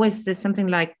is always something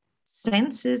like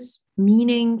senses,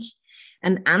 meaning,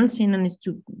 and ansinnen is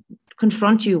to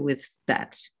confront you with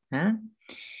that. Huh?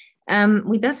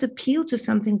 We thus appeal to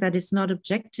something that is not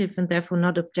objective and therefore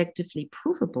not objectively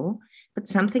provable, but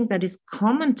something that is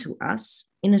common to us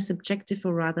in a subjective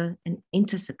or rather an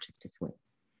intersubjective way.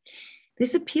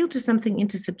 This appeal to something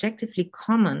intersubjectively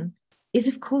common is,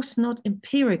 of course, not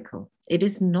empirical. It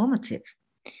is normative.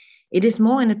 It is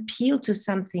more an appeal to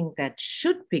something that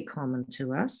should be common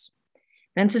to us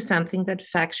than to something that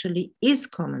factually is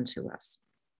common to us.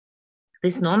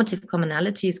 This normative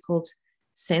commonality is called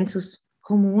sensus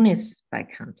communis by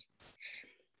Kant.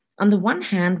 On the one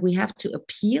hand, we have to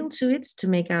appeal to it to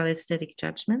make our aesthetic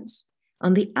judgments.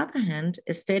 On the other hand,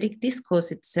 aesthetic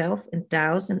discourse itself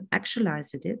endows and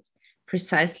actualizes it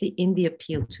precisely in the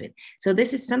appeal to it. So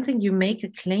this is something you make a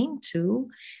claim to,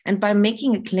 and by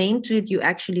making a claim to it, you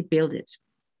actually build it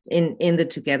in the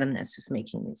togetherness of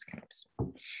making these claims.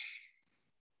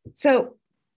 So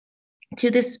to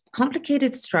this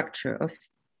complicated structure of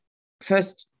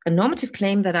first, a normative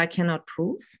claim that I cannot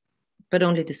prove, but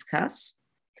only discuss.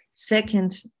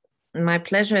 Second, my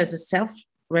pleasure as a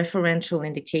self-referential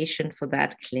indication for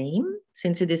that claim,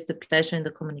 since it is the pleasure and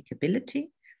the communicability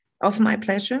of my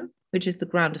pleasure, which is the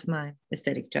ground of my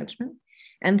aesthetic judgment.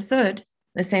 And third,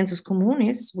 the sensus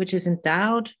communis, which is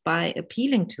endowed by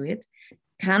appealing to it.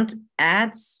 Kant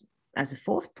adds, as a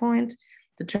fourth point,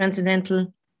 the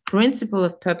transcendental principle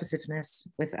of purposiveness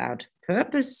without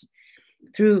purpose,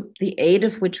 through the aid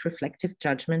of which reflective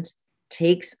judgment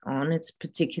takes on its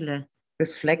particular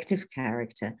reflective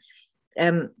character.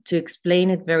 To explain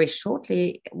it very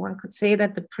shortly, one could say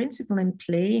that the principle in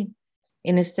play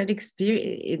in aesthetic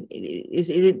experience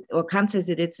or Kant says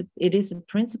it is a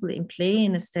principle in play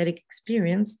in aesthetic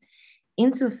experience,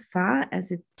 insofar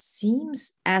as it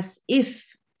seems as if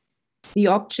the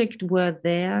object were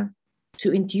there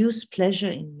to induce pleasure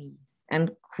in me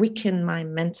and quicken my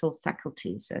mental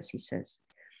faculties, as he says.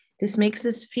 This makes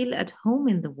us feel at home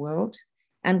in the world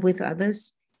and with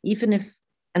others, even if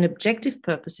an objective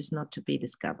purpose is not to be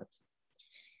discovered.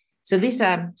 So these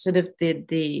are sort of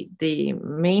the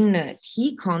main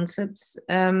key concepts.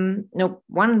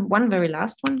 One very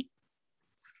last one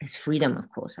is freedom, of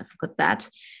course. I forgot that.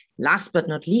 Last but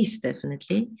not least,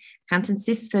 definitely, Kant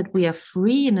insists that we are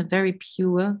free in a very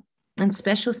pure and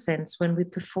special sense when we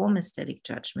perform aesthetic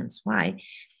judgments. Why?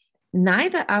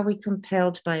 Neither are we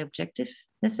compelled by objective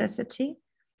necessity,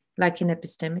 like in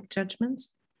epistemic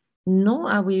judgments,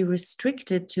 nor are we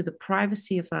restricted to the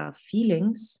privacy of our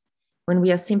feelings when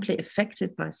we are simply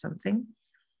affected by something,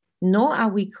 nor are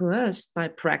we coerced by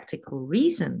practical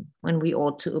reason when we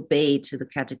ought to obey to the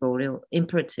categorical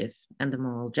imperative and the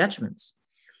moral judgments.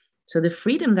 So the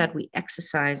freedom that we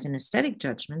exercise in aesthetic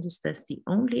judgment is thus the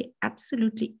only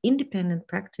absolutely independent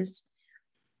practice.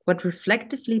 What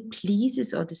reflectively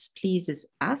pleases or displeases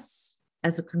us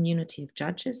as a community of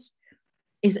judges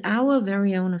is our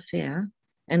very own affair,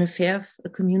 an affair of a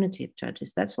community of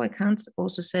judges. That's why Kant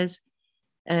also says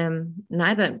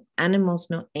neither animals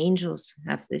nor angels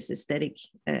have this aesthetic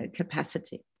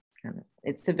capacity.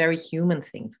 It's a very human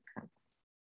thing for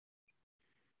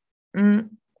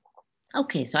Kant.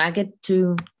 Okay, so I get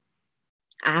to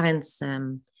Arendt's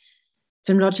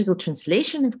phenomenological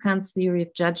translation of Kant's theory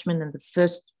of judgment. And the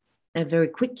first very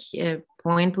quick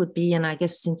point would be, and I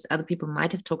guess since other people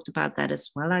might have talked about that as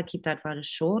well, I keep that rather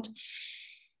short,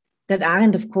 that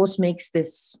Arendt, of course, makes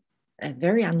this a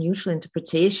very unusual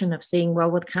interpretation of saying,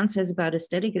 well, what Kant says about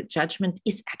aesthetic judgment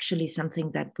is actually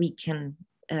something that we can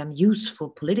use for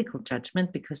political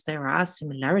judgment, because there are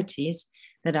similarities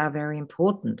that are very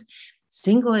important.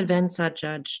 Single events are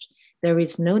judged. There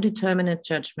is no determinate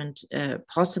judgment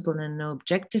possible and no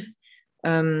objective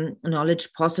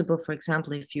knowledge possible. For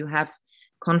example, if you have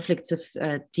conflicts of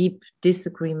deep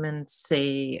disagreements,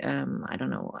 say, I don't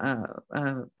know,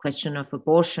 a question of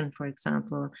abortion, for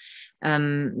example,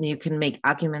 you can make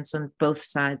arguments on both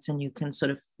sides, and you can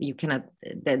you cannot,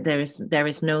 there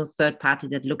is no third party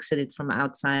that looks at it from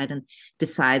outside and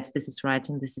decides this is right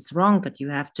and this is wrong, but you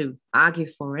have to argue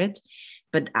for it.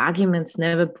 But arguments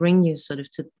never bring you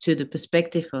to the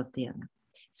perspective of the other.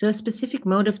 So a specific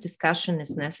mode of discussion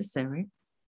is necessary.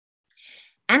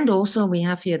 And also we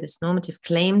have here this normative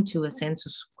claim to a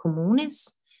sensus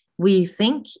communis. We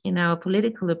think in our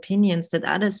political opinions that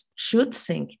others should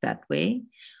think that way,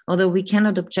 although we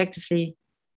cannot objectively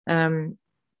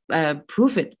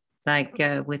prove it, like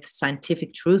with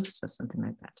scientific truths or something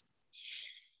like that.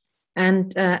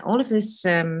 And all of this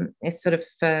is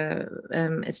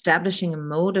establishing a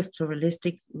mode of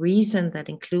pluralistic reason that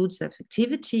includes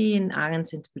affectivity in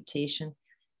Arendt's interpretation,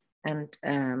 and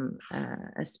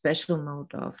a special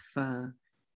mode of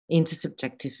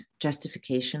intersubjective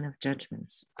justification of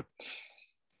judgments.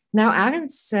 Now,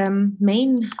 Arendt's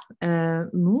main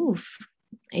move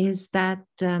is that,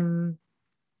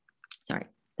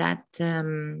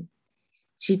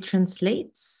 she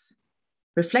translates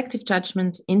reflective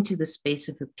judgment into the space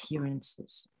of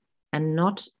appearances, and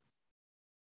not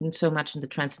so much in the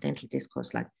transcendental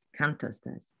discourse like Kant does.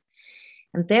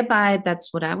 And thereby,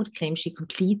 that's what I would claim, she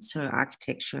completes her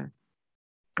architecture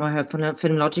or her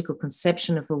phenomenological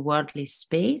conception of a worldly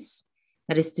space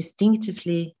that is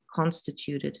distinctively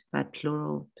constituted by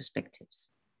plural perspectives.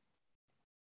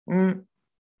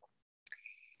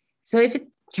 So if it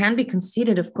can be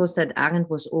conceded, of course, that Arendt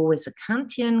was always a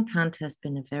Kantian, Kant has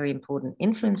been a very important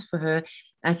influence for her,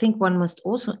 I think one must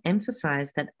also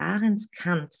emphasize that Arendt's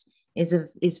Kant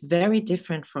is very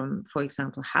different from, for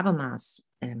example, Habermas'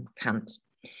 Kant.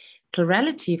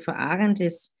 Plurality for Arendt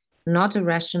is not a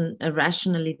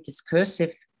rationally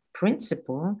discursive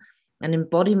principle, an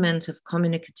embodiment of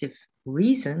communicative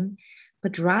reason,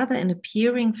 but rather an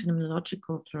appearing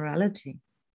phenomenological plurality.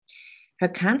 Her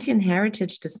Kantian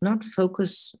heritage does not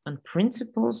focus on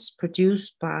principles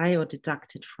produced by or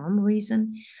deducted from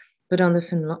reason, but on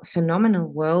the phenomenal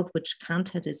world which Kant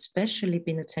had especially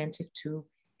been attentive to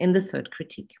in the third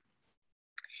critique.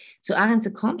 So Arendt's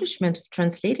accomplishment of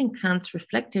translating Kant's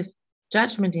reflective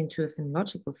judgment into a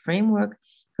phenomenological framework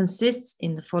consists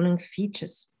in the following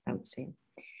features, I would say.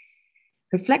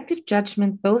 Reflective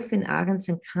judgment, both in Arendt's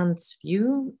and Kant's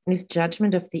view, is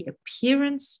judgment of the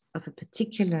appearance of a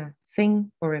particular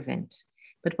thing or event.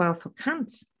 But while for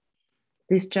Kant,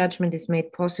 this judgment is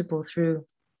made possible through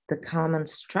the common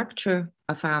structure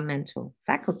of our mental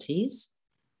faculties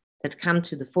that come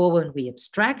to the fore when we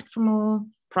abstract from all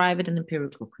private and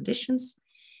empirical conditions,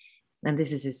 and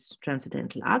this is his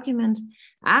transcendental argument,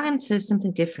 Arendt says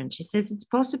something different. She says it's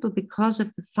possible because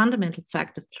of the fundamental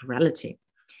fact of plurality,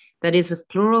 that is, of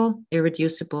plural,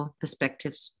 irreducible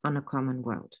perspectives on a common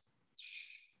world.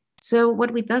 So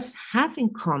what we thus have in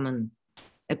common,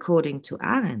 according to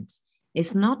Arendt,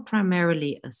 is not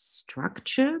primarily a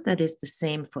structure that is the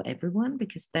same for everyone,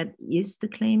 because that is the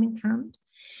claim in Kant,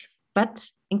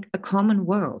 but in a common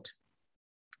world.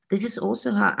 This is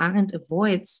also how Arendt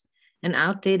avoids an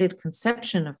outdated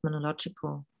conception of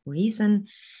monological reason,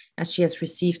 as she has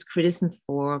received criticism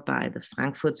for by the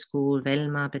Frankfurt School,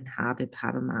 Wellmer, Ben-Habib,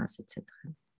 Habermas, etc.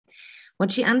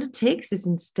 What she undertakes is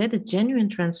instead a genuine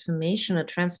transformation, a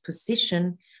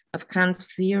transposition of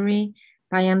Kant's theory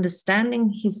by understanding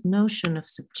his notion of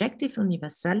subjective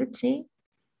universality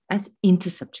as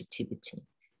intersubjectivity,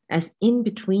 as in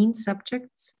between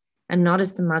subjects, and not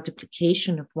as the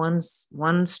multiplication of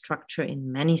one structure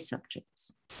in many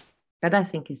subjects. That, I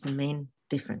think, is the main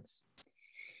difference.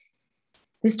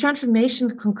 This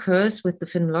transformation concurs with the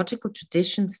phenomenological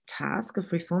tradition's task of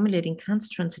reformulating Kant's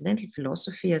transcendental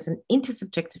philosophy as an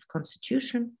intersubjective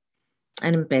constitution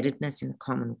and embeddedness in a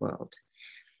common world.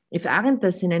 If Arendt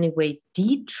thus in any way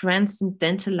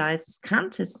de-transcendentalizes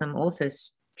Kant, as some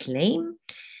authors claim,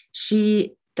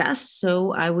 she does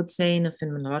so, I would say, in a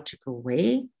phenomenological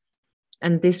way,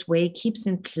 and this way keeps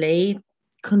in play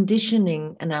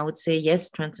conditioning, and I would say, yes,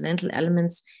 transcendental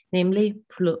elements, namely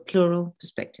plural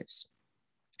perspectives.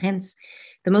 Hence,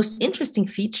 the most interesting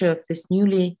feature of this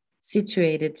newly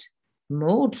situated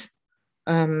mode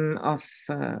of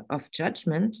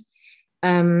judgment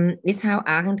is how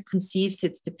Arendt conceives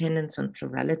its dependence on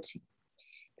plurality.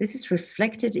 This is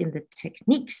reflected in the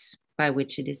techniques by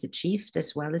which it is achieved,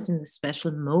 as well as in the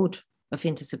special mode of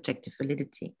intersubjective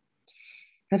validity.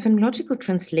 Her phenomenological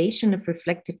translation of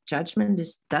reflective judgment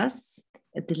is thus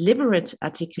a deliberate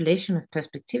articulation of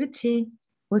perspectivity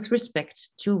with respect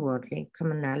to worldly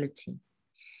commonality.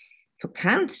 For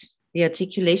Kant, the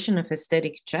articulation of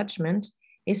aesthetic judgment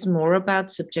is more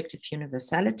about subjective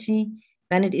universality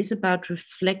than it is about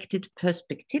reflected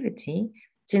perspectivity,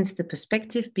 since the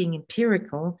perspective, being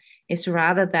empirical, is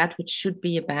rather that which should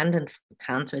be abandoned for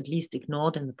Kant, or at least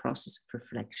ignored in the process of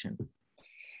reflection.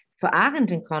 For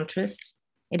Arendt, in contrast,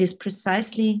 it is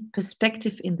precisely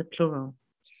perspective in the plural,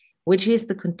 which is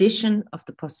the condition of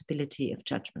the possibility of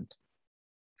judgment.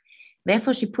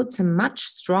 Therefore, she puts a much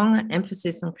stronger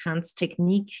emphasis on Kant's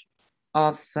technique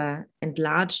of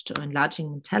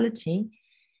enlarging mentality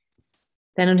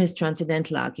than on his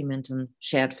transcendental argument on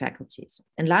shared faculties.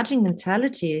 Enlarging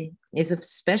mentality is of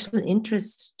special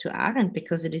interest to Arendt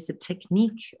because it is a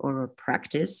technique or a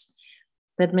practice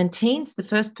that maintains the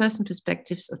first-person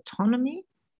perspective's autonomy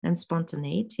and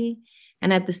spontaneity,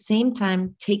 and at the same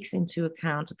time takes into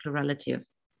account a plurality of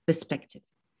perspective.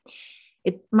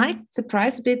 It might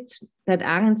surprise a bit that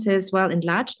Arendt says, well,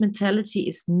 enlarged mentality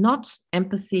is not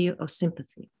empathy or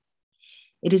sympathy.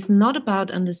 It is not about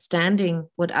understanding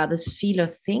what others feel or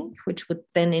think, which would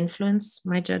then influence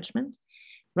my judgment.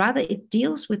 Rather, it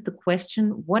deals with the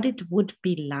question what it would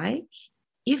be like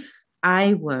if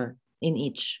I were in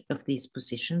each of these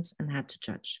positions and had to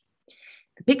judge.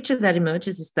 The picture that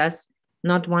emerges is thus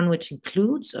not one which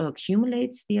includes or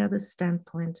accumulates the other's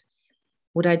standpoint.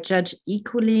 Would I judge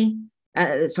equally?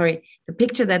 The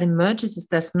picture that emerges is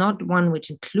thus not one which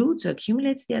includes or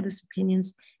accumulates the other's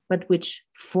opinions, but which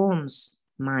forms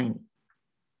mine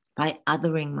by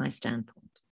othering my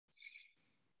standpoint.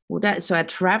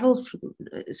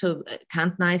 So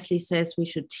Kant nicely says we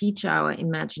should teach our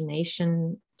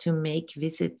imagination to make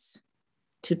visits,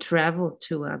 to travel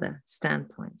to other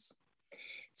standpoints.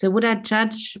 So would I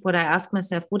ask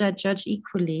myself, would I judge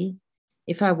equally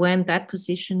if I were in that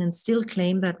position and still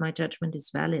claim that my judgment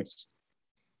is valid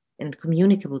and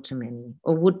communicable to many?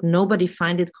 Or would nobody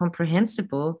find it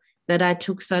comprehensible that I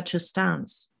took such a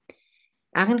stance?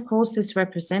 Arendt calls this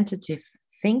representative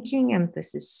thinking, and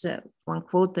this is one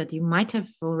quote that you might have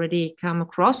already come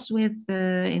across with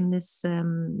in this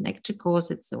lecture course.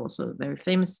 It's also a very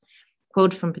famous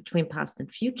quote from Between Past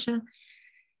and Future.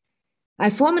 I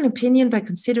form an opinion by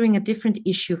considering a different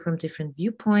issue from different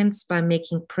viewpoints, by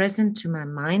making present to my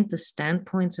mind the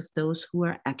standpoints of those who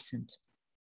are absent.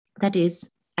 That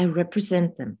is, I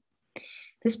represent them.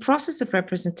 This process of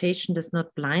representation does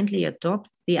not blindly adopt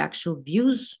the actual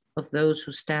views of those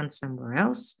who stand somewhere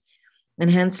else, and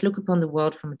hence look upon the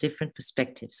world from a different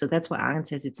perspective. So that's why Arendt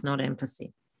says it's not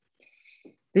empathy.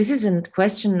 This is a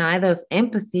question neither of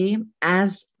empathy,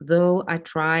 as though I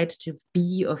tried to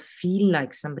be or feel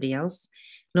like somebody else,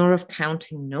 nor of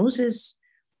counting noses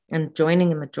and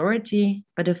joining a majority,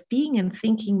 but of being and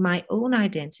thinking my own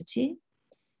identity,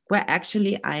 where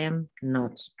actually I am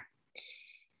not.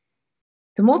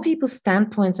 The more people's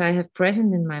standpoints I have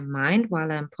present in my mind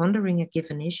while I'm pondering a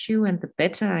given issue, and the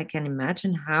better I can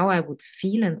imagine how I would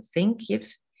feel and think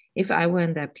if I were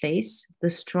in their place, the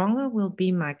stronger will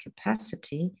be my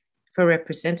capacity for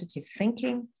representative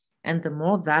thinking, and the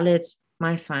more valid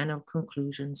my final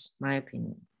conclusions, my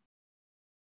opinion.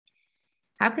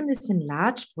 How can this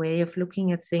enlarged way of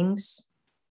looking at things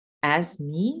as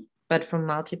me, but from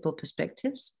multiple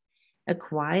perspectives,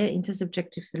 acquire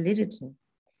intersubjective validity?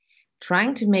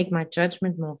 Trying to make my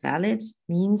judgment more valid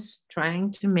means trying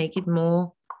to make it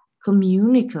more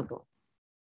communicable.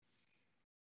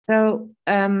 So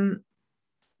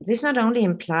this not only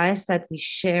implies that we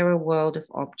share a world of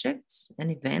objects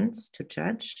and events to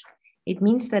judge, it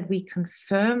means that we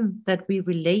confirm that we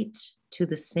relate to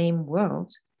the same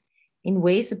world in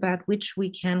ways about which we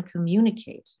can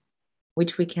communicate,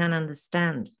 which we can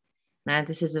understand. Now,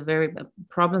 this is a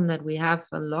problem that we have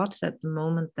a lot at the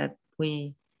moment, that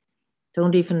we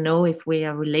don't even know if we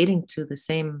are relating to the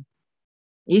same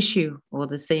issue or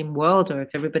the same world, or if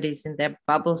everybody's in their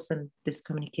bubbles and this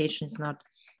communication is not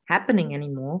happening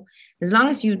anymore. As long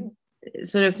as you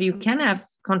can have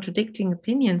contradicting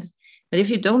opinions, but if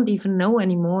you don't even know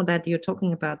anymore that you're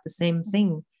talking about the same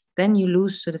thing, then you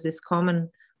lose sort of this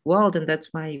common world. And that's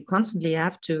why you constantly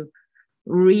have to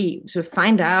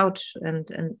find out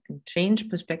and change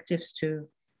perspectives to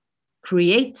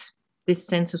create this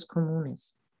sensus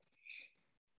communis.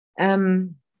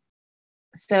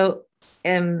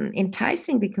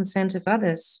 Enticing the consent of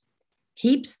others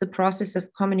keeps the process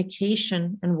of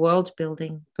communication and world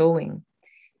building going.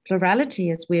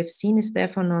 Plurality, as we have seen, is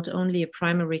therefore not only a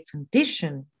primary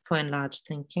condition for enlarged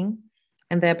thinking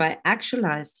and thereby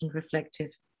actualized in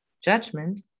reflective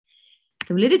judgment.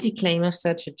 The validity claim of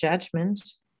such a judgment,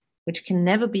 which can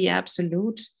never be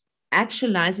absolute,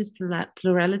 actualizes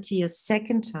plurality a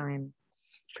second time,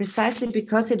 precisely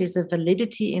because it is a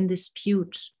validity in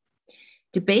dispute.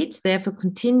 Debate therefore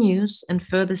continues and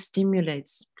further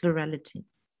stimulates plurality.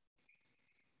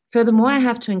 Furthermore, I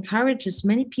have to encourage as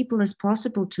many people as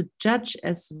possible to judge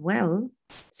as well,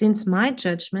 since my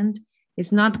judgment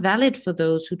is not valid for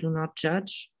those who do not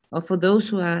judge, or for those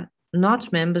who are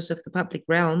not members of the public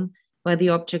realm where the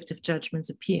object of judgments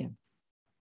appear.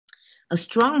 A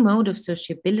strong mode of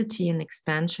sociability and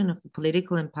expansion of the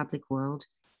political and public world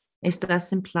is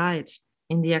thus implied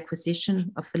in the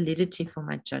acquisition of validity for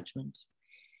my judgment.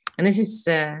 And this is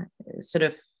I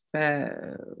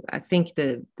think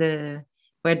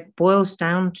where it boils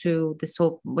down to this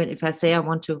whole, if I say I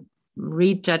want to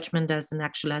read judgment as an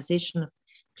actualization of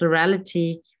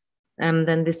plurality,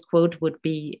 then this quote would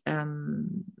be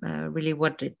really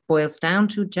what it boils down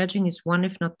to. Judging is one,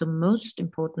 if not the most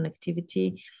important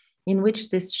activity in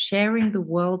which this sharing the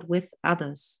world with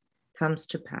others comes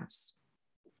to pass.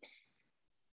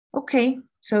 Okay,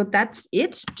 so that's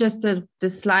it, just the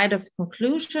slide of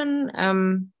conclusion,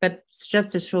 but it's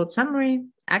just a short summary.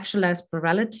 Actualized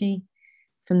plurality,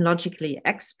 phonologically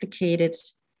explicated,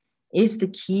 is the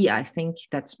key, I think,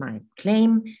 that's my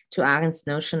claim, to Arendt's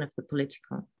notion of the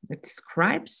political. It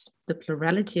describes the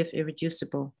plurality of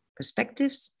irreducible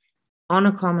perspectives on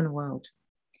a common world.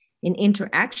 In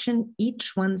interaction,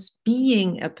 each one's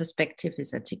being a perspective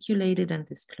is articulated and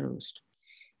disclosed.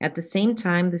 At the same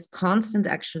time, this constant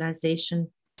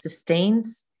actualization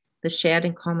sustains the shared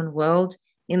and common world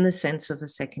in the sense of a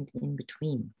second in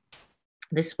between.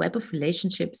 This web of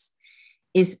relationships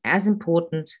is as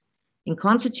important in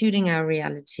constituting our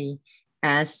reality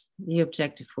as the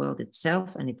objective world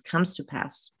itself, and it comes to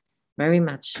pass very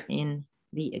much in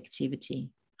the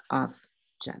activity of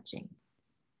judging.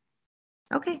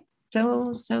 Okay,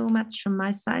 so much from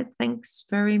my side. Thanks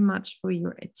very much for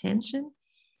your attention.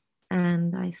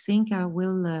 And I think I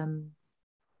will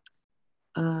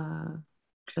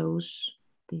close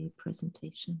the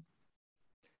presentation.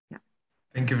 Yeah.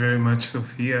 Thank you very much,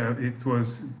 Sophia. It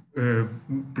was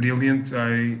brilliant.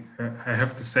 I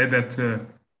have to say that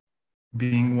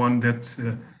being one that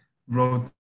wrote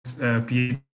a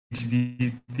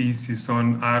PhD thesis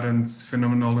on Arendt's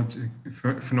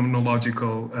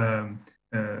phenomenological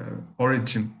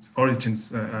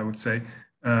origins, I would say,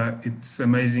 it's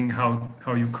amazing how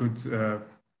you could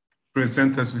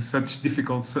present us with such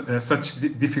difficult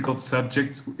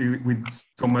subjects with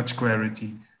so much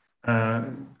clarity.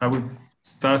 I would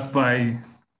start by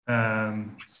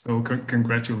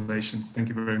congratulations. Thank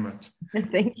you very much.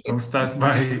 Thank you. I'll start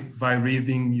by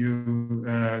reading you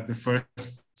the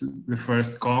first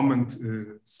comment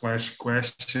 /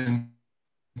 question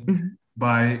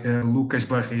by Lucas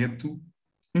Barreto.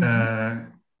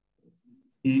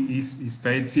 He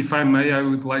states, if I may, I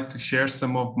would like to share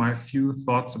some of my few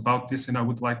thoughts about this, and I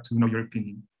would like to know your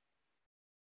opinion.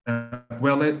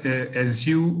 As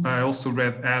you, I also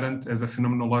read Arendt as a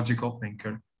phenomenological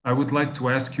thinker. I would like to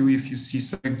ask you if you see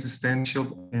some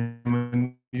existential and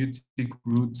hermeneutic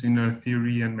roots in her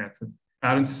theory and method.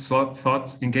 Arendt's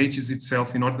thought engages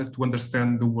itself in order to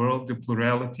understand the world, the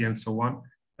plurality, and so on,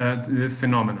 the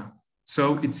phenomena.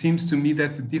 So it seems to me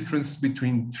that the difference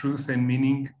between truth and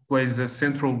meaning plays a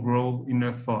central role in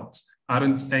her thoughts.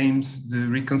 Arendt aims the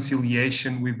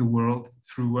reconciliation with the world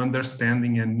through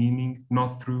understanding and meaning,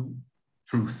 not through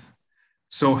truth.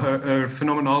 So her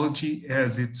phenomenology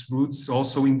has its roots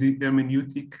also in the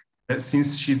hermeneutic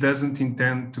since she doesn't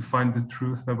intend to find the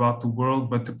truth about the world,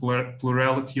 but the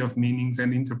plurality of meanings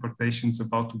and interpretations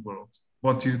about the world.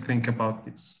 What do you think about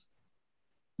this?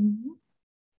 Mm-hmm.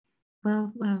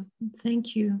 Well,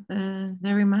 thank you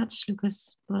very much,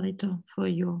 Lucas Loidolt, for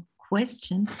your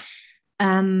question.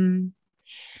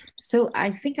 So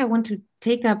I think I want to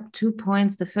take up 2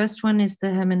 points. The first one is the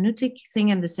hermeneutic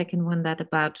thing, and the second one that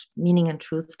about meaning and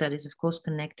truth that is, of course,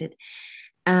 connected.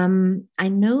 I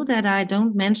know that I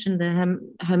don't mention the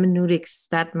hermeneutics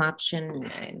that much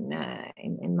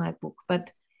in my book,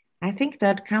 but I think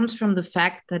that comes from the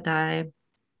fact that I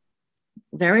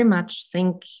very much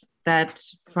think that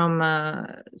from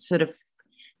sort of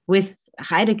with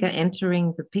Heidegger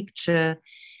entering the picture,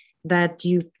 that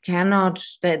you cannot,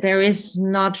 that there is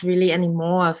not really any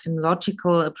more of a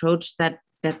logical approach that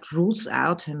rules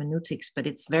out hermeneutics, but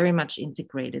it's very much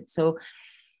integrated. So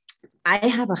I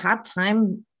have a hard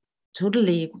time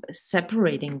totally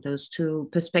separating those two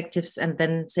perspectives and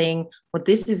then saying, well,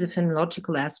 this is a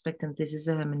phenomenological aspect and this is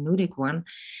a hermeneutic one.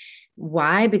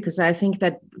 Why? Because I think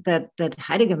that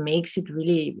Heidegger makes it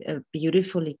really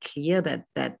beautifully clear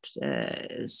that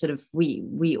sort of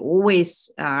we always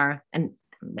are, and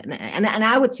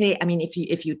I would say, I mean,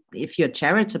 if you're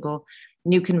charitable,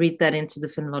 you can read that into the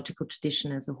phenomenological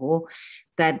tradition as a whole,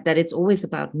 that it's always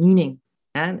about meaning.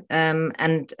 And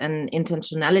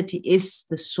intentionality is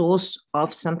the source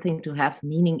of something to have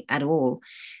meaning at all,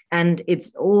 and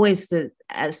it's always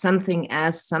something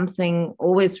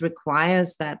always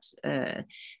requires that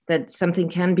something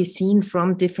can be seen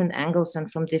from different angles and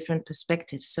from different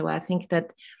perspectives. So I think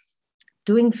that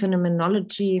doing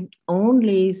phenomenology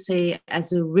only, say,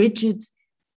 as a rigid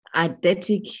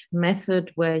eidetic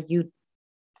method where you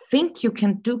think you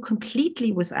can do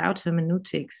completely without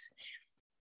hermeneutics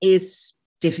is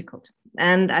difficult.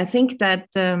 And I think that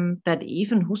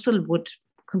even Husserl would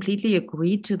completely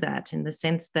agree to that, in the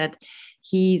sense that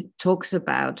he talks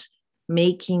about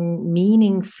making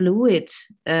meaning fluid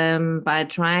by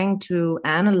trying to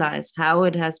analyze how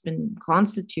it has been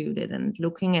constituted and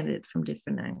looking at it from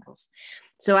different angles.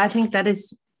 So I think that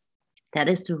is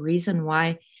the reason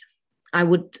why I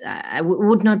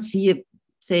would not see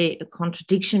a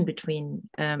contradiction between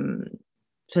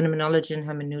phenomenology and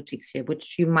hermeneutics here,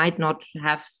 which you might not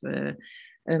have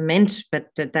meant, but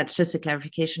that's just a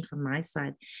clarification from my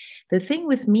side. The thing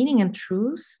with meaning and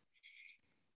truth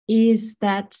is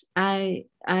that I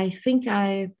think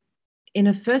in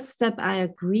a first step I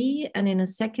agree, and in a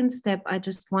second step I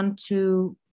just want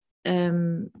to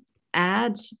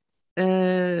add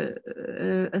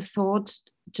a thought,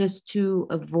 just to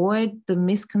avoid the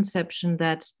misconception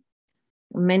that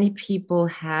many people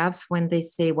have when they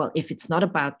say, well, if it's not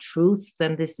about truth,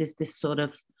 then this is this sort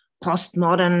of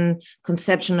postmodern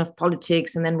conception of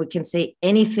politics, and then we can say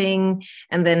anything,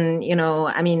 and then,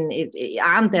 I mean,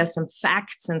 aren't there some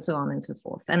facts and so on and so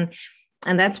forth. And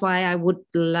that's why I would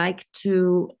like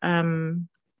to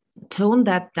tone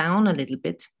that down a little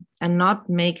bit and not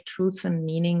make truth and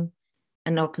meaning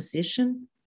an opposition,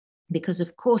 because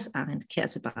of course Arendt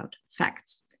cares about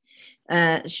facts.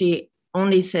 She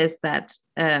only says that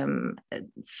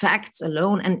facts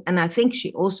alone, and I think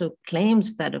she also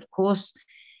claims that, of course,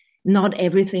 not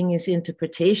everything is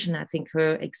interpretation. I think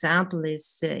her example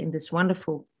is in this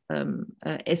wonderful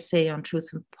essay on truth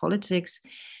and politics,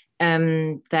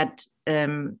 that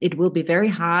it will be very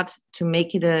hard to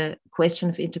make it a question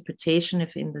of interpretation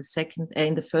if in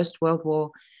the First World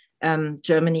War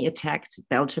Germany attacked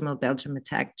Belgium or Belgium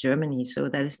attacked Germany. So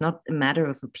that is not a matter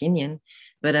of opinion,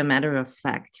 but a matter of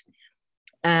fact.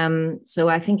 So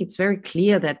I think it's very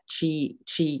clear that she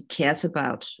cares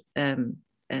about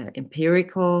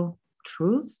empirical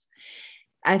truth.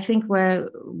 I think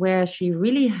where she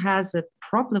really has a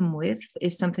problem with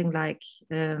is something like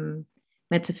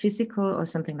metaphysical or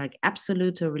something like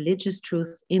absolute or religious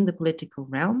truth in the political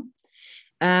realm,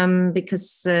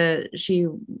 because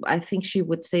I think she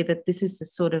would say that this is a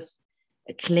sort of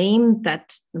a claim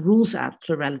that rules out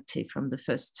plurality from the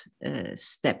first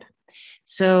step.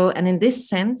 So, and in this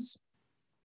sense,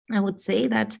 I would say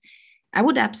that I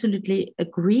would absolutely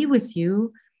agree with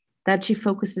you that she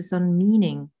focuses on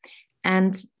meaning.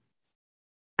 And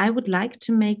I would like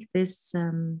to make this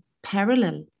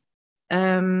parallel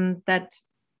that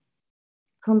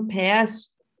compares,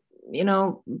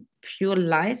 pure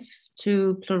life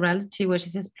to plurality, where she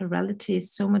says plurality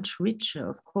is so much richer.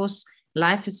 Of course,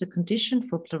 life is a condition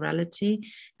for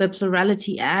plurality, but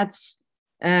plurality adds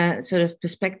sort of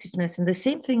perspectiveness. And the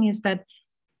same thing is that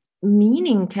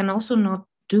meaning can also not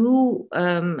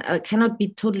cannot be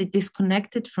totally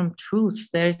disconnected from truth.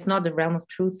 There is not a realm of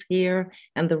truth here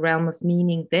and the realm of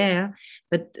meaning there,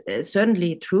 but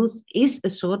certainly truth is a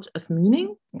sort of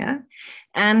meaning, yeah,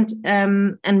 and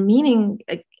meaning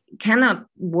cannot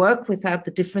work without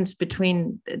the difference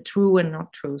between true and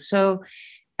not true. So,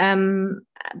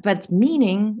 but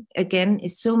meaning again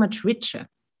is so much richer.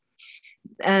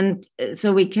 And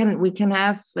so we can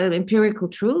have empirical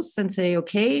truth and say,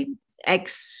 okay,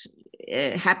 X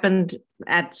happened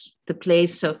at the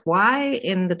place of Y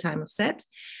in the time of Z,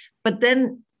 but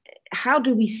then how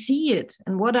do we see it,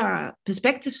 and what are our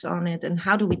perspectives on it, and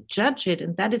how do we judge it?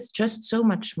 And that is just so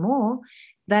much more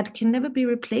that can never be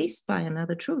replaced by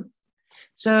another truth.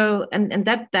 So, and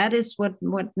that is what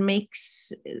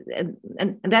makes, and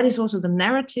that is also the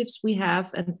narratives we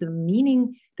have, and the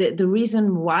meaning, the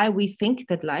reason why we think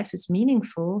that life is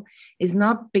meaningful is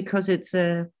not because it's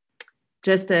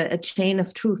just a chain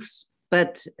of truths,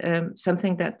 but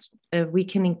something that we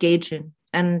can engage in.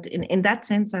 And in that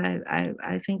sense,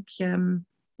 I think,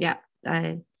 yeah,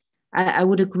 I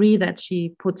would agree that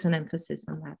she puts an emphasis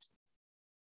on that.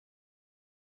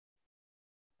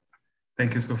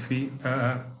 Thank you, Sophie.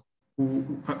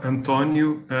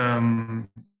 Antonio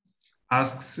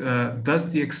asks, does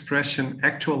the expression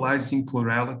actualizing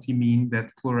plurality mean that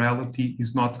plurality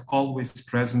is not always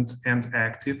present and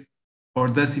active? Or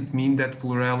does it mean that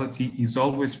plurality is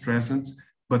always present,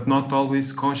 but not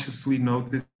always consciously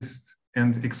noticed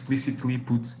and explicitly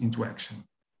put into action?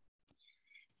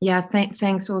 Yeah,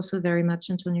 thanks also very much,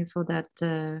 Antonio, for that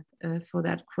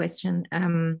question.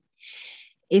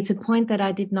 It's a point that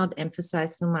I did not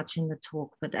emphasize so much in the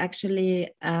talk, but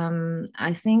actually,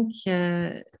 I think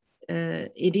it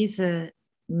is a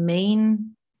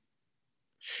main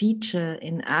feature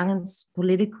in Arendt's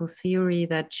political theory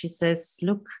that she says,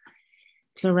 look,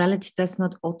 plurality does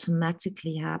not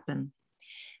automatically happen.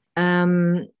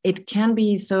 It can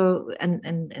be so,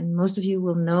 and most of you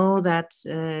will know that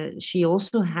she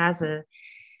also has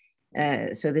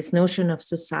so this notion of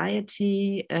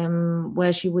society,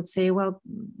 where she would say, well,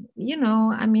 you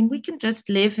know, I mean, we can just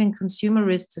live in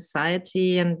consumerist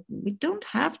society and we don't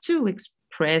have to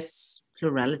express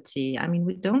plurality. I mean,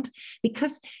 we don't,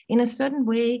 because in a certain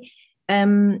way,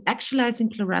 actualizing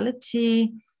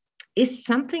plurality is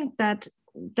something that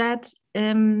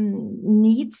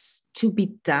needs to be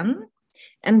done,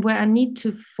 and where I need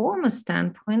to form a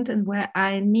standpoint, and where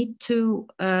I need to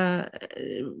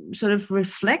sort of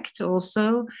reflect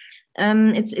also.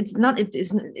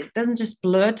 It doesn't just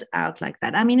blurt out like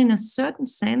that. I mean, in a certain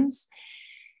sense,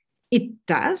 it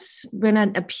does when I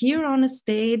appear on a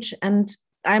stage, and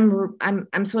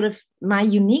I'm sort of, my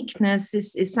uniqueness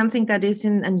is something that is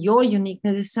in, and your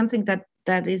uniqueness is something that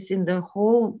is in the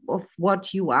whole of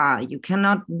what you are. You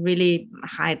cannot really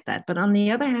hide that. But on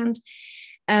the other hand,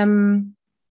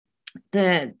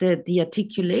 the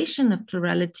articulation of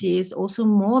plurality is also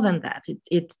more than that.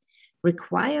 It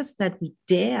requires that we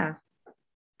dare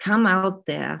come out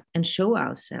there and show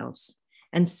ourselves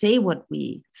and say what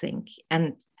we think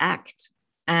and act,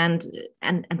 and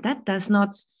that does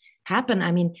not happen.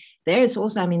 I mean, there is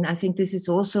also, I mean, I think this is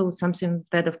also something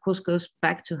that of course goes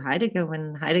back to Heidegger,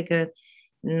 when Heidegger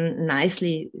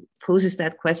nicely poses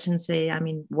that question, say, I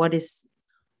mean, what is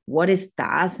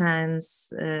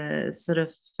Dasein's sort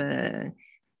of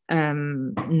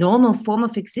normal form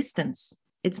of existence?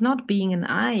 It's not being an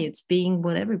I, it's being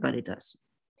what everybody does.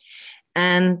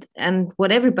 And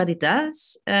what everybody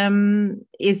does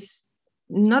is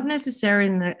not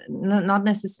necessarily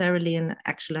an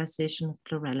actualization of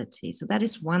plurality. So that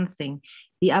is one thing.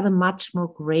 The other much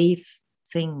more grave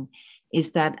thing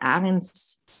is that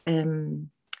Arendt's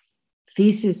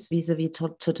thesis vis-a-vis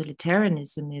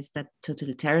totalitarianism is that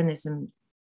totalitarianism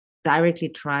directly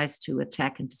tries to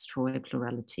attack and destroy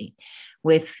plurality,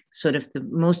 with sort of the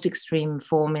most extreme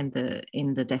form in the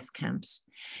death camps.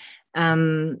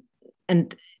 And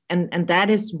that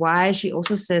is why she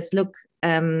also says, look,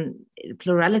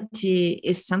 plurality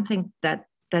is something that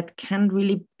can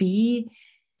really be.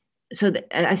 So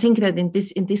I think that in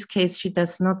this case, she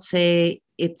does not say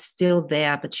it's still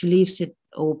there, but she leaves it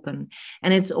open.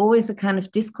 And it's always a kind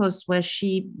of discourse where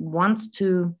she wants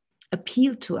to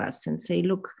appeal to us and say,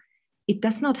 look, it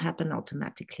does not happen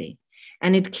automatically.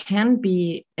 And it can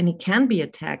be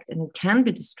attacked, and it can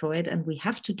be destroyed. And we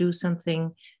have to do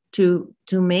something to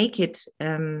make it,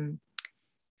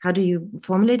 how do you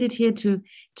formulate it here? To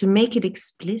make it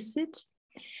explicit.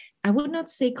 I would not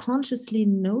say consciously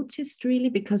noticed, really,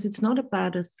 because it's not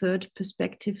about a third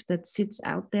perspective that sits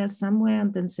out there somewhere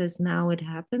and then says, now it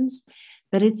happens,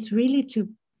 but it's really to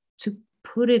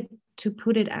put it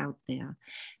out there.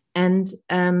 And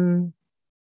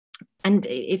And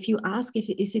if you ask if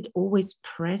is it always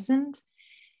present,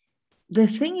 the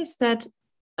thing is that,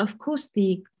 of course,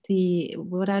 the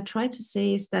what I try to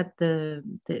say is that the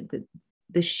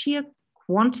sheer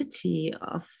quantity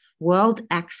of world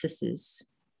accesses,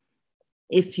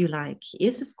 if you like,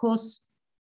 is of course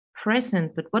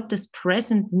present. But what does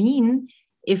present mean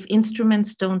if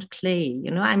instruments don't play?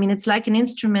 You know, I mean, it's like an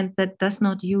instrument that does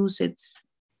not use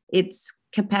its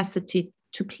capacity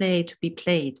to play, to be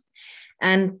played.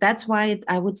 And that's why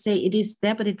I would say it is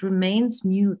there, but it remains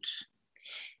mute.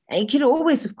 It can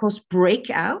always, of course, break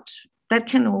out. That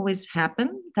can always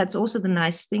happen. That's also the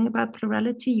nice thing about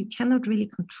plurality. You cannot really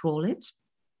control it.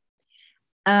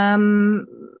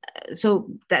 So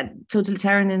that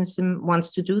totalitarianism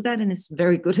wants to do that and is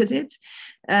very good at it.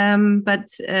 But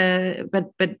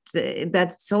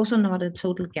that's also not a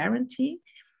total guarantee.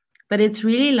 But it's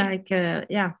really like,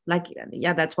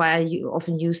 that's why I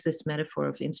often use this metaphor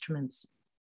of instruments.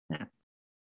 Yeah.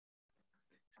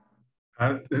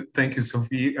 Thank you,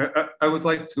 Sophie. I would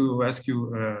like to ask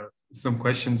you some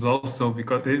questions also,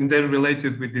 because they're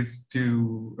related with these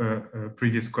two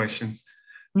previous questions.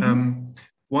 Mm-hmm.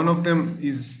 One of them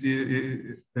is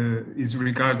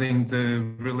regarding the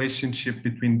relationship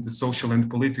between the social and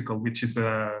political, which is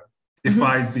a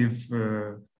divisive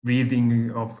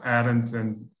reading of Arendt,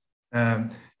 and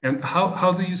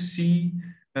how do you see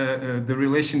the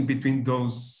relation between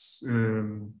those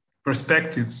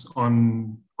perspectives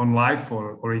on life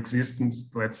or existence,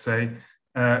 let's say,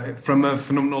 from a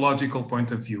phenomenological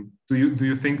point of view? Do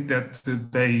you think that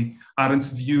Arendt's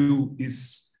view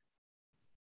is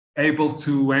able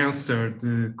to answer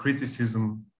the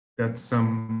criticism that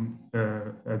some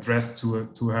addressed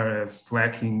to her as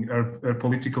lacking, her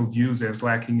political views as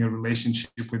lacking a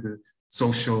relationship with the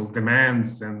social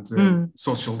demands and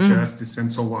social justice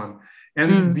and so on?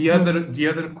 And the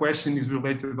other question is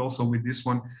related also with this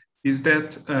one, is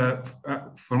that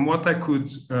from what I could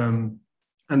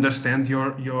understand,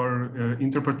 your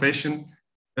interpretation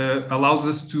allows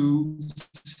us to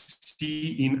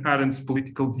see in Arendt's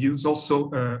political views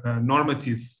also a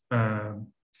normative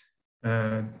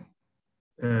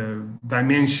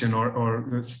dimension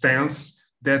or stance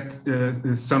that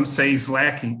some say is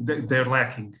lacking. They're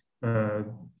lacking.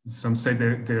 Some say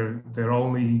they're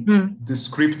only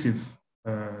descriptive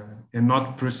and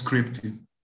not prescriptive.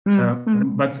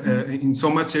 But in so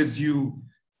much as you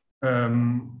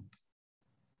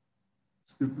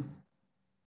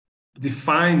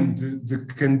define the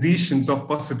conditions of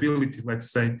possibility,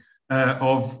 let's say,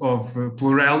 of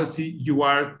plurality, you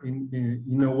are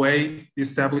in a way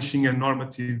establishing a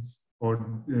normative or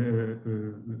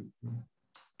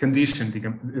condition,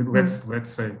 let's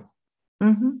say.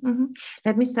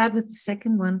 Let me start with the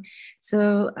second one.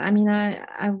 So, I mean,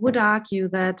 I would argue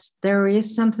that there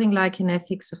is something like an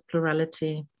ethics of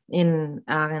plurality in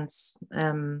Arendt's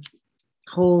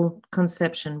whole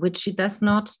conception, which she does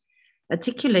not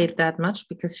articulate that much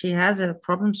because she has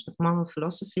problems with moral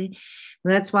philosophy.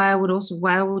 That's why I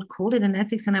would call it an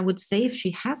ethics. And I would say if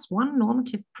she has one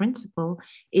normative principle,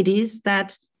 it is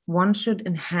that one should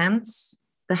enhance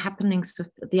the happenings of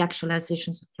the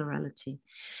actualizations of plurality,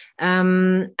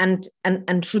 and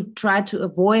should try to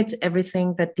avoid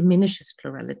everything that diminishes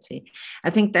plurality. I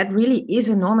think that really is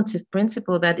a normative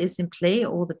principle that is in play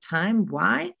all the time.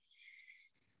 Why?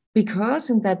 Because,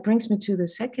 and that brings me to the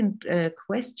second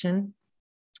question,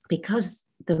 because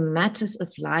the matters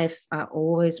of life are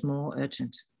always more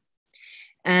urgent.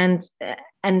 And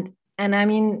I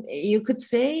mean, you could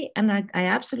say, and I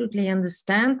absolutely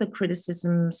understand the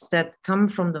criticisms that come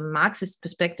from the Marxist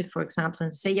perspective, for example,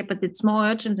 and say, yeah, but it's more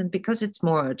urgent, and because it's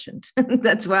more urgent,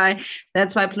 that's why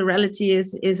plurality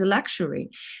is a luxury.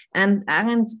 And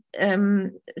Arendt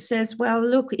says, well,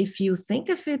 look, if you think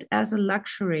of it as a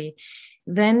luxury,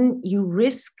 then you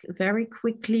risk very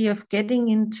quickly of getting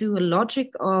into a logic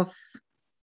of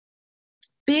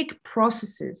big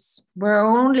processes where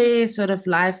only sort of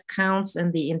life counts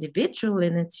and the individual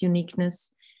in its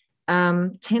uniqueness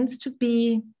tends to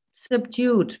be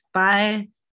subdued by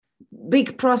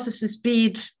big processes,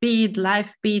 be it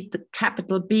life, be it the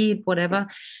capital, be it whatever,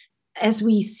 as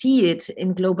we see it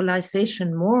in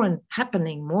globalization more and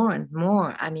happening more and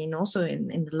more. I mean, also in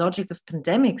the logic of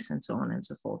pandemics and so on and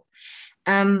so forth.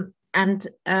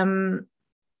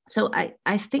 So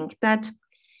I think that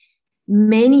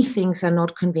many things are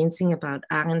not convincing about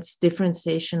Arendt's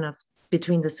differentiation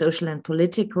between the social and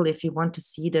political, if you want to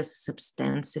see it as a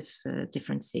substantive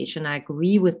differentiation. I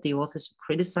agree with the authors who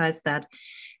criticize that,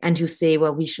 and who say,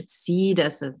 well, we should see it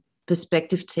as a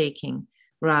perspective taking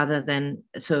rather than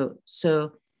so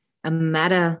a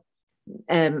matter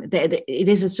it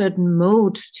is a certain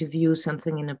mode to view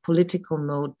something in a political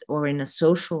mode or in a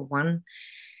social one.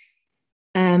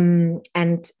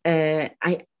 And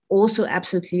I also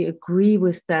absolutely agree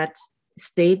with that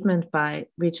statement by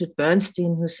Richard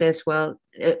Bernstein, who says, well,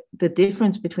 the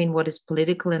difference between what is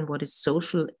political and what is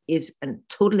social is a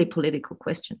totally political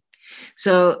question.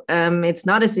 So it's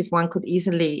not as if one could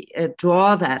easily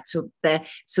draw that. So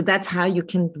that's how you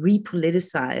can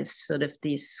repoliticize sort of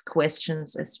these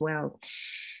questions as well.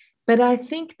 But I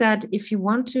think that if you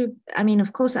want to, I mean,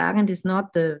 of course, Arendt is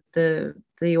not the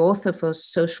author for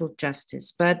social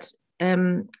justice, but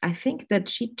I think that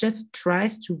she just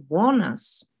tries to warn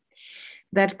us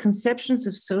that conceptions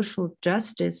of social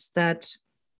justice that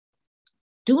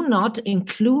do not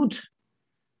include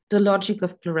the logic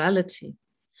of plurality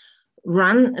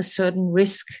run a certain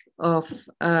risk of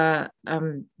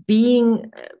being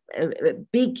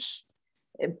big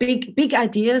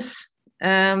ideas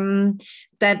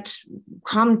that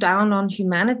come down on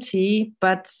humanity,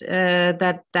 but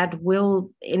that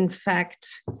will, in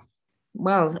fact,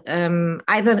 well,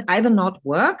 either not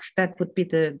work. That would be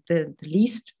the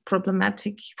least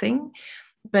problematic thing,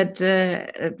 but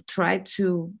try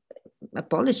to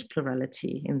abolish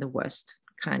plurality in the worst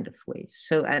kind of ways.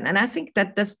 So, and I think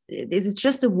that it's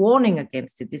just a warning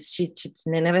against it. She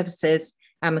never says,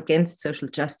 I'm against social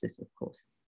justice, of course.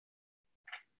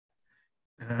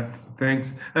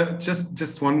 Thanks.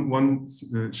 Just one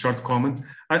short comment.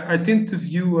 I tend to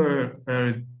view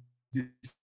a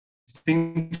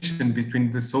distinction between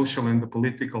the social and the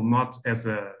political not as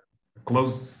a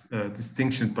closed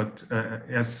distinction, but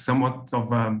as somewhat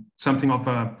of something of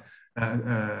a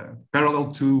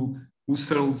parallel to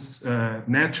Husserl's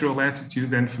natural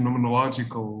attitude and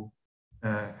phenomenological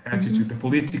attitude. The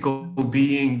political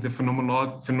being the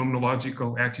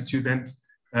phenomenological attitude, and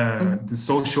the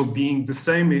social being the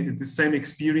same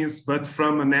experience, but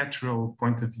from a natural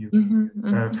point of view,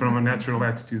 from a natural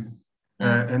attitude,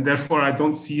 and therefore I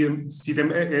don't see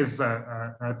them as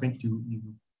I think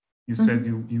you said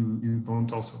you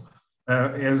don't also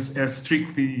as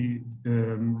strictly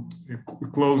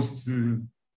closed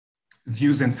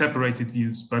views and separated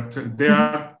views, but they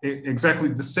are exactly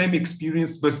the same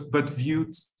experience, but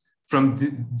viewed from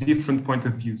different point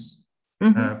of views.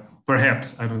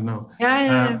 Perhaps, I don't know.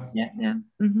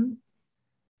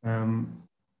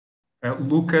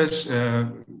 Lucas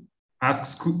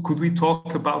asks, could we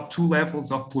talk about two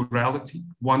levels of plurality?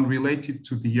 One related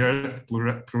to the earth,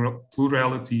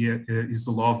 plurality is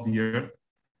the law of the earth,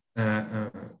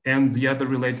 and the other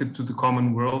related to the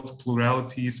common world,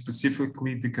 plurality is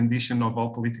specifically the condition of all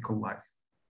political life.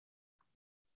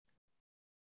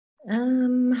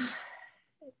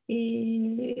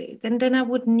 Then I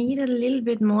would need a little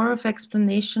bit more of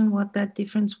explanation what that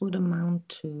difference would amount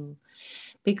to,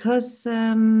 because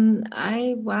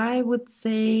I would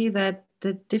say that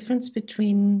the difference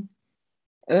between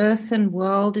earth and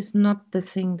world is not the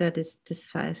thing that is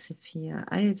decisive here.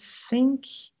 I think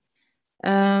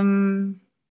I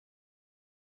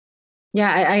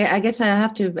guess I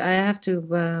have to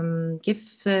give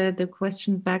the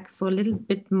question back for a little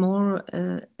bit more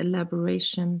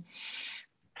elaboration,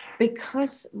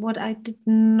 because what I did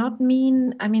not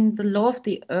mean, I mean, the law of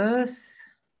the earth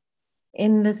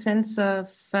in the sense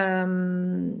of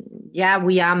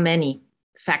we are many,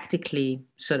 factically,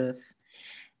 sort of,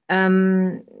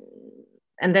 and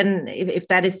then if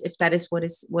that is what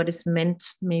is meant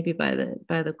maybe by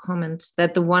the comment,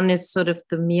 that the one is sort of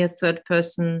the mere third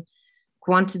person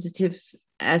quantitative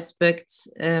aspect,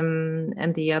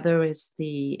 and the other is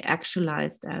the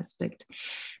actualized aspect.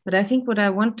 But I think what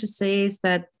I want to say is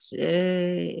that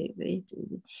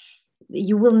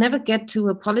you will never get to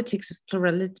a politics of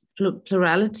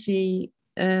plurality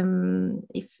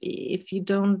if you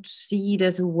don't see it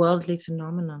as a worldly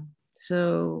phenomenon.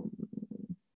 So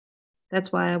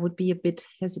that's why I would be a bit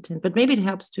hesitant, but maybe it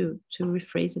helps to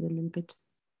rephrase it a little bit.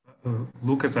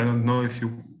 Lucas, I don't know if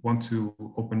you want to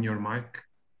open your mic.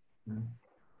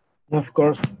 Of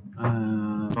course.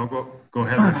 Go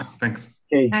ahead. Thanks.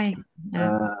 Okay. Hi.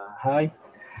 Hi.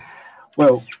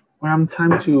 Well, what I'm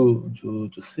trying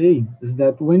to say is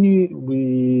that when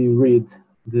we read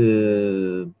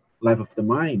the Life of the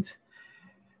Mind,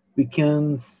 we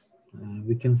can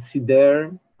see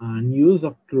there an use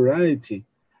of plurality,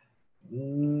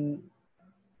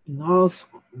 not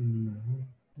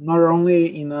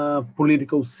only in a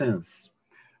political sense.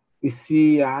 We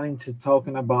see Arendt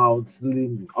talking about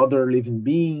other living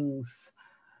beings,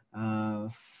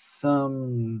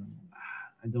 some,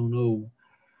 I don't know,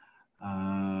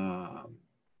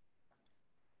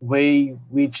 way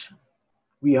which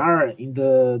we are in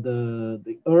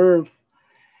the earth,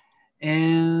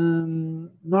 and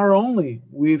not only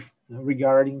with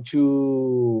regarding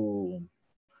to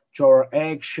our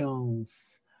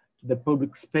actions, to the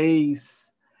public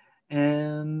space,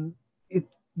 and it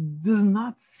does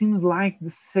not seem like the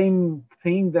same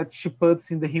thing that she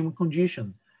puts in the human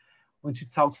condition when she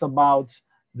talks about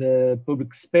the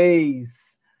public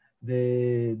space,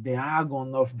 the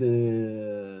agon of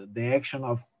the action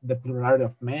of the plurality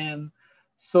of man.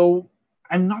 So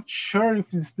I'm not sure if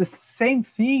it's the same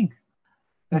thing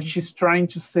that she's trying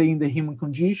to say in the human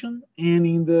condition and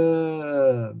in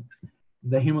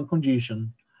the human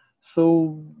condition.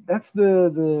 So that's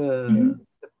the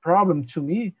problem to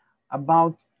me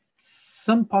about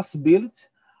some possibility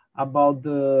about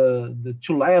the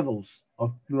two levels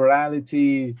of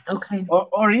plurality, Okay.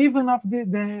 or even of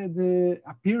the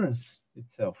appearance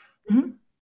itself.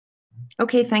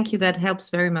 Okay, thank you. That helps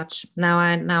very much. Now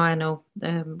I know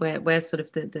where sort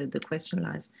of the question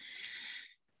lies.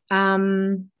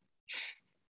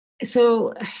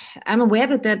 So I'm aware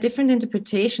that there are different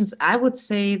interpretations. I would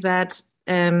say that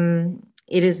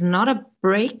it is not a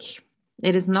break.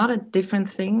 It is not a different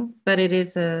thing, but it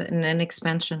is an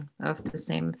expansion of the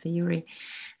same theory.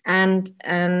 And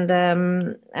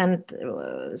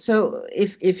so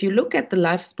if you look at the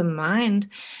life of the mind,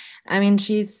 I mean,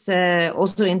 she's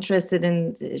also interested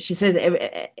in, she says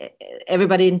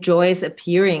everybody enjoys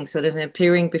appearing, sort of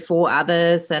appearing before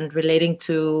others and relating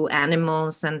to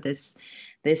animals, and this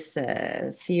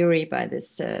theory by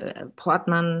this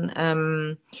Portman.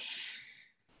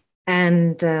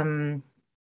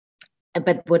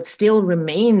 But what still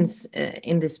remains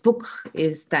in this book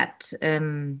is that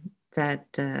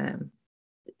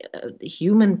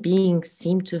human beings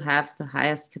seem to have the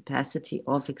highest capacity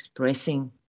of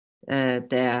expressing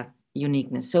their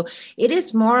uniqueness. So it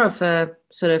is more of a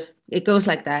sort of, it goes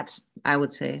like that, I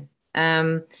would say.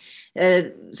 So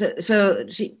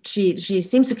she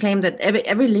seems to claim that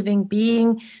every living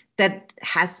being that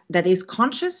is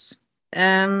conscious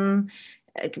can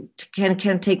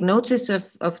take notice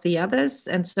of the others,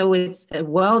 and so a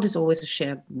world is always a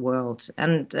shared world.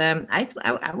 And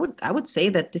I would say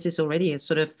that this is already a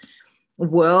sort of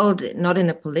world, not in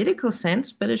a political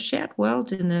sense, but a shared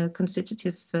world in a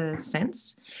constitutive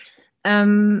sense,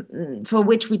 for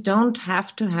which we don't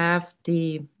have to have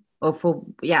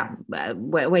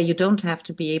where you don't have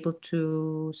to be able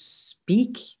to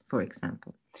speak, for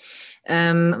example.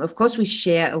 Of course, we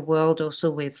share a world also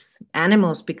with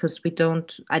animals, because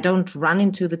I don't run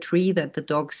into the tree that the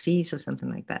dog sees or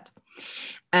something like that.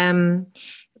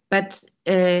 But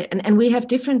we have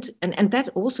different, and that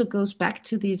also goes back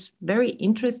to these very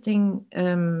interesting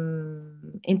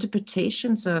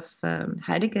interpretations of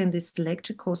Heidegger in this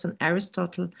lecture course on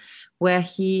Aristotle, where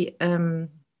he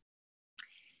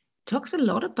talks a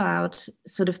lot about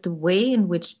sort of the way in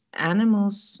which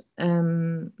animals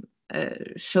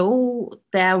show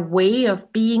their way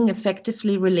of being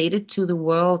effectively related to the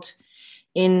world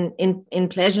in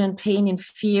pleasure and pain, in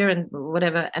fear and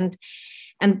whatever. And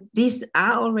these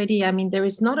are already, I mean, there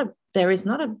is not a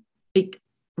big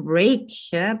break,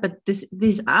 yeah, but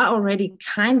these are already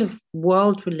kind of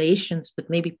world relations, but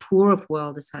maybe poor of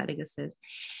world, as Heidegger says.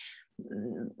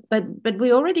 But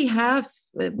we already have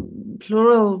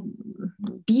plural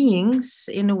beings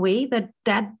in a way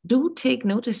that do take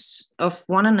notice of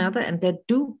one another, and that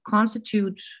do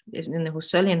constitute, in the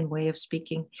Husserlian way of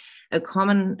speaking, a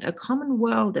common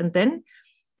world. And then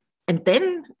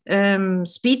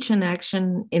speech and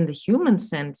action in the human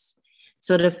sense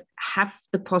sort of have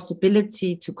the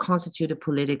possibility to constitute a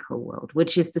political world,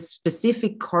 which is the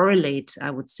specific correlate, I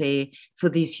would say, for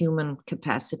these human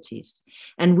capacities.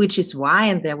 And which is why,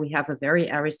 and there we have a very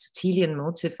Aristotelian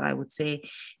motive, I would say,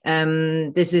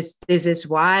 this is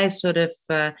why sort of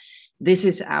this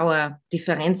is our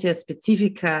differentia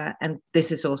specifica, and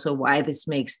this is also why this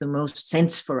makes the most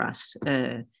sense for us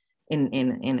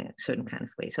in a certain kind of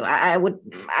way. So I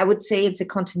would say it's a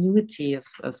continuity of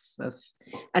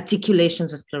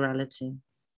articulations of plurality.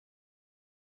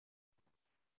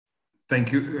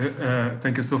 Thank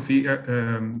you, Sophie.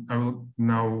 I will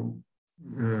now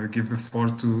give the floor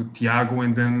to Tiago,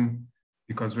 and then,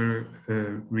 because we're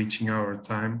reaching our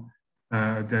time,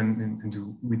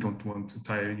 we don't want to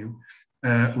tire you.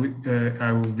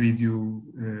 I will read you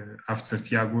after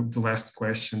Tiago the last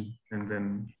question, and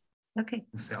then okay.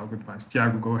 Say our goodbyes.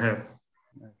 Tiago, go ahead.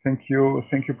 Thank you,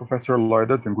 Professor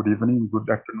Loidolt, and good evening, good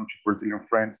afternoon to Brazilian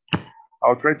friends.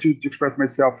 I'll try to express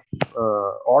myself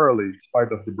orally, in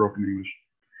spite of the broken English.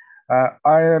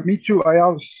 Me too. I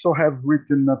also have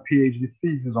written a PhD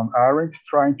thesis on Arendt,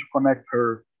 trying to connect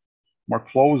her more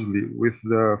closely with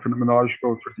the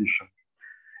phenomenological tradition.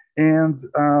 And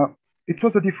it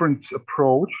was a different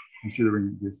approach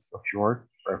considering this of yours,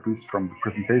 at least from the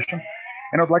presentation.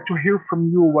 And I'd like to hear from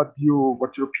you what's your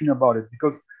opinion about it,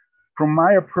 because from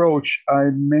my approach,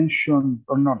 I mentioned,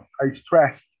 or not, I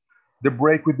stressed the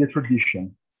break with the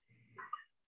tradition.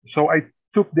 So I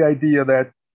took the idea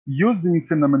that using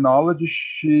phenomenology,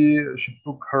 she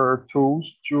took her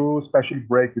tools to especially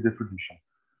break with the tradition.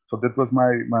 So that was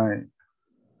my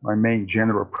main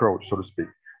general approach, so to speak.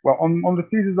 Well, on the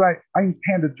thesis, I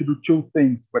intended to do two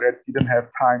things, but I didn't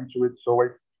have time to it, so I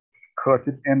cut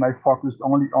it, and I focused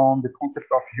only on the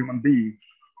concept of human being,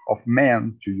 of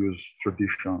man, to use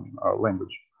tradition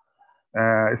language,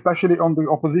 especially on the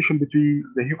opposition between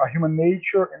a human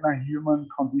nature and a human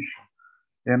condition.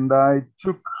 And I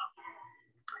took,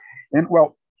 and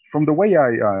well, from the way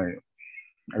I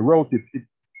wrote it,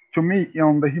 to me,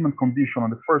 on the human condition, on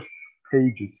the first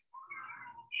pages,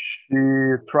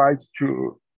 she tries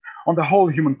to, on the whole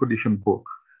human condition book,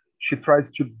 she tries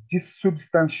to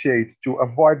disubstantiate, to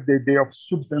avoid the idea of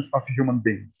substance of human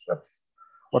beings. That's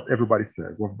what everybody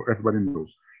says, what everybody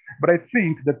knows. But I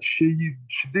think that she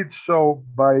did so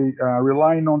by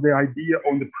relying on the idea,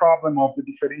 on the problem of the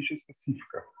differentia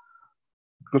specifica.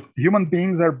 Because human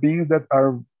beings are beings that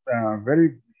are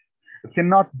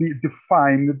cannot be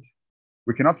defined.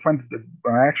 We cannot find the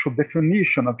actual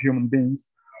definition of human beings.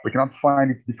 We cannot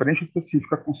find its differential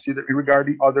specifica considered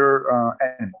regarding other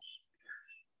animals.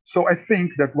 So I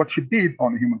think that what she did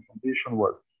on human condition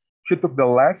was she took the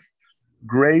last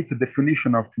great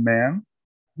definition of man,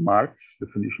 Marx's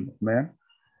definition of man,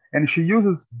 and she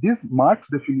uses this Marx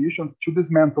definition to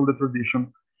dismantle the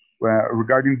tradition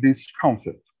regarding this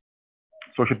concept.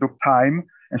 So she took time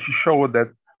and she showed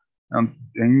that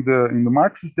in the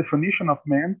Marxist definition of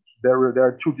man, there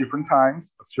are two different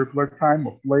times: a circular time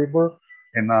of labor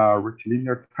and a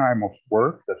rectilinear time of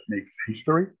work that makes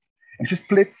history. And she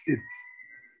splits it,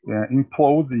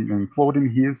 imploding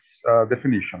his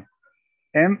definition.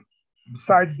 And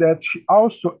besides that, she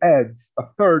also adds a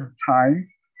third time,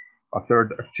 a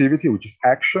third activity, which is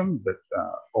action, that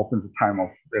opens the time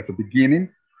as a beginning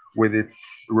with its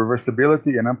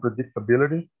reversibility and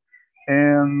unpredictability.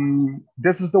 And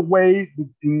this is the way,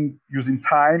 in using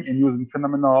time and using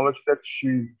phenomenology, that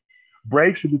she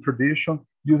breaks with the tradition,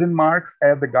 using Marx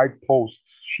as the guidepost.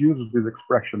 She uses this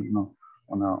expression,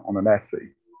 on an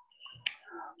essay.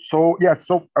 So yeah,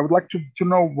 so I would like to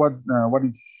know what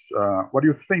do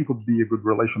you think would be a good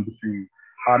relation between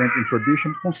Arendt and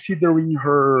tradition, considering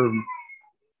her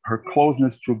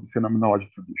closeness to the phenomenology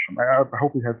tradition. I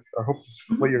hope it's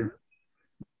clear.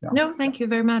 Yeah. No, thank you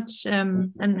very much,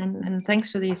 and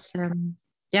thanks for this.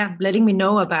 Letting me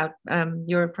know about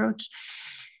your approach.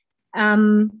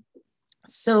 I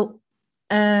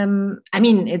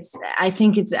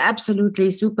think it's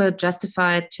absolutely super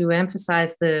justified to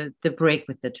emphasize the break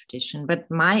with the tradition, but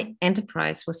my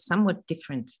enterprise was somewhat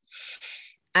different.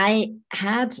 I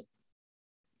had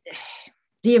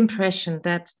the impression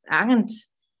that Arendt,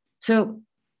 so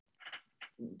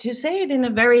to say it in a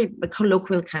very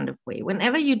colloquial kind of way,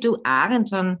 whenever you do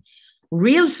Arendt on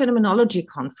real phenomenology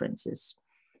conferences,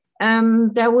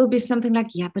 there will be something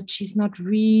like, yeah, but she's not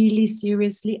really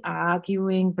seriously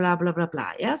arguing, blah, blah, blah,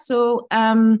 blah. Yeah. So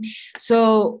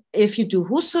if you do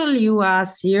Husserl, you are a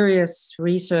serious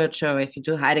researcher. If you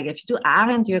do Heidegger, if you do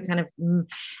Arendt, you're kind of,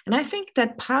 and I think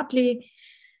that partly,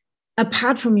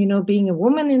 apart from, being a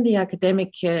woman in the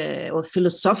academic or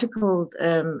philosophical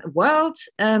world,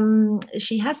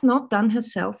 she has not done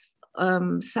herself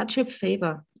such a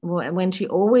favor when she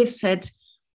always said,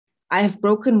 I have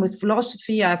broken with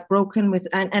philosophy, I've broken with,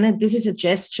 and this is a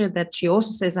gesture that she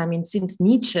also says, since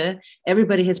Nietzsche,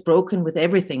 everybody has broken with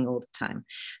everything all the time.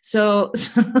 So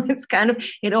it's kind of,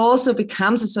 it also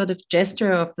becomes a sort of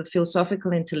gesture of the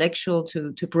philosophical intellectual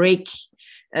to break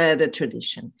the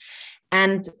tradition.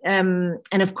 And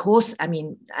of course,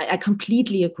 I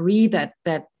completely agree that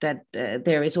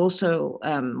there is also,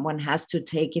 one has to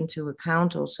take into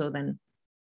account also then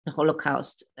the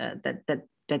Holocaust, that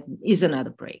is another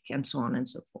break, and so on and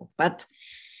so forth. But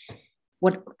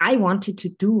what I wanted to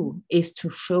do is to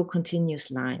show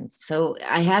continuous lines. So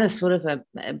I had a sort of and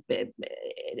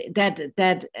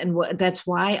that's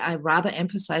why I rather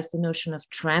emphasize the notion of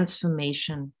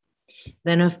transformation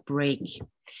than of break.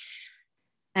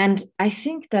 And I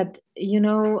think that,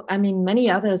 many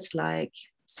others like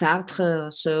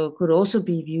Sartre could also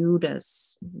be viewed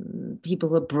as people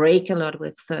who break a lot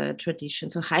with tradition.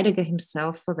 So Heidegger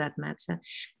himself, for that matter.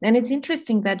 And it's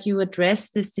interesting that you address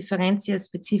this differentia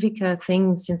specifica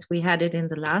thing, since we had it in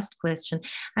the last question.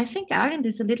 I think Arendt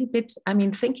is a little bit,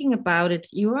 thinking about it,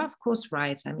 you are of course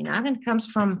right. Arendt comes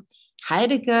from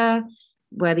Heidegger,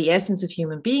 where the essence of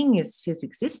human being is his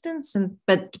existence. And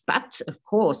but of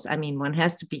course, I mean, one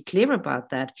has to be clear about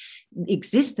that.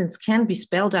 Existence can be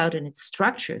spelled out in its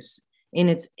structures, in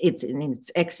its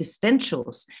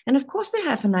existentials, and of course they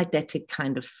have an eidetic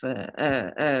kind of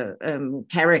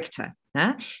character.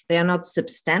 They are not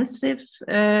substantive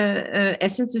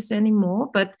essences anymore,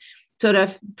 but sort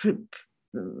of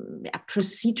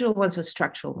procedural ones or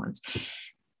structural ones.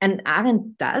 And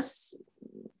Arendt does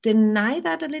deny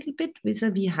that a little bit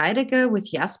vis-a-vis Heidegger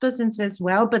with Jaspers, and says,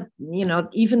 well, but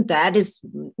even that is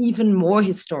even more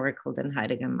historical than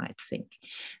Heidegger might think.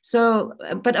 So,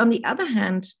 but on the other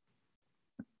hand,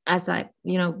 as I,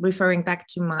 referring back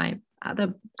to my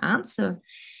other answer,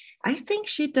 I think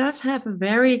she does have a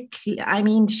very clear,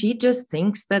 she just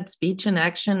thinks that speech and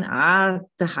action are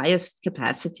the highest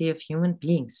capacity of human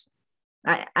beings.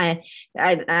 I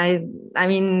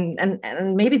mean,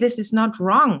 and maybe this is not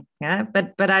wrong, yeah,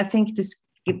 but I think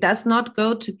it does not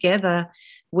go together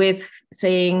with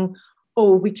saying,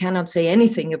 oh, we cannot say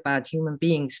anything about human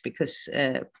beings because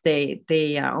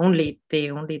they only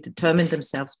determine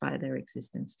themselves by their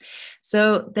existence.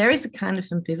 So there is a kind of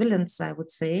ambivalence, I would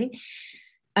say.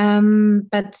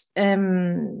 But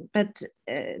the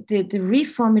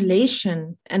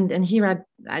reformulation, and here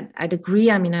I'd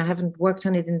agree. I mean, I haven't worked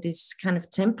on it in these kind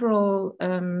of temporal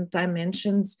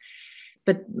dimensions,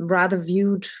 but rather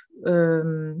viewed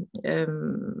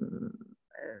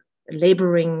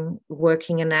laboring,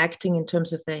 working, and acting in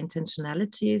terms of their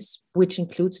intentionalities, which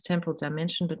includes a temporal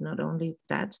dimension, but not only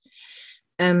that.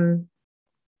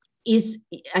 Is,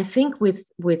 I think, with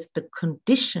the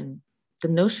condition, the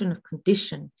notion of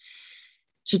condition,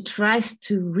 she tries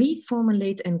to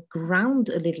reformulate and ground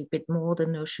a little bit more the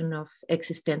notion of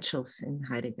existentials in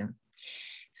Heidegger.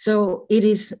 So it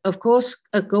is, of course,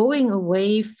 a going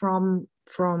away from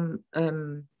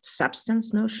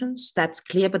substance notions. That's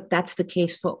clear, but that's the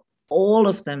case for all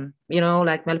of them.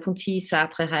 Like Merleau-Ponty,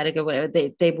 Sartre, Heidegger, where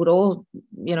they would all,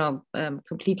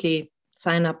 completely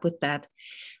sign up with that.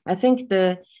 I think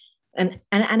And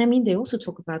I mean, they also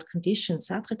talk about conditions.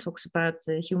 Sartre talks about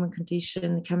the human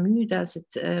condition. Camus does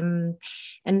it,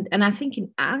 and I think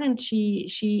in Arendt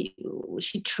she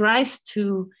tries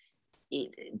to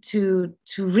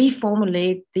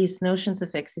reformulate these notions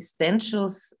of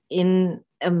existentials in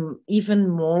even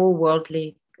more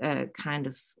worldly kind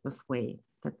of way.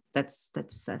 That's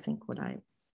I think what I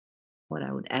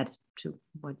would add to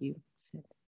what you said.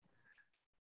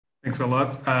 Thanks a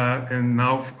lot. And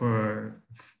now.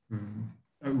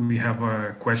 We have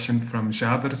a question from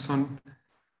Jaderson.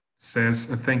 Says,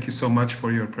 thank you so much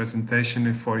for your presentation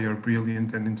and for your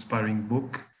brilliant and inspiring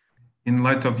book. In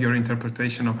light of your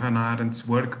interpretation of Hannah Arendt's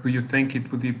work, do you think it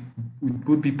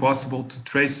would be possible to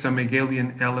trace some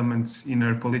Hegelian elements in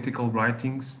her political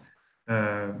writings?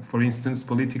 For instance,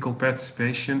 political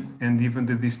participation and even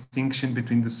the distinction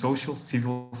between the social,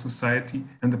 civil society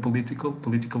and the political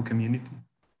community?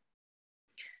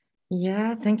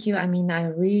 Yeah, thank you. I mean, I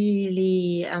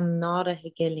really am not a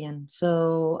Hegelian.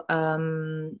 So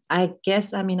I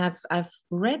guess, I mean, I've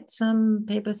read some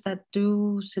papers that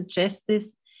do suggest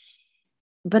this,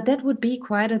 but that would be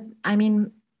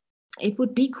it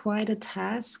would be quite a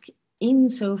task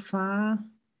insofar.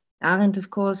 Arendt, of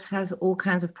course, has all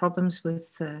kinds of problems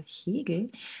with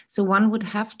Hegel. So one would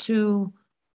have to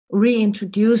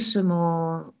reintroduce a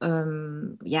more,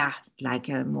 like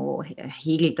a more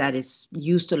Hegel that is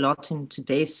used a lot in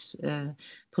today's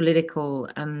political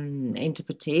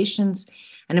interpretations.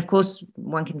 And of course,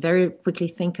 one can very quickly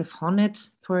think of Honneth,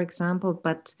 for example,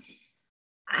 but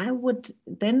I would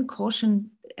then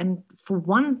caution, and for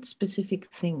one specific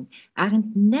thing,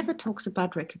 Arendt never talks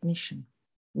about recognition,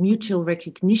 mutual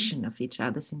recognition of each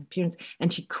other's appearance.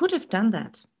 And she could have done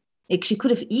that. She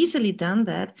could have easily done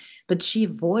that, but she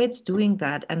avoids doing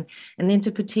that. And an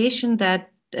interpretation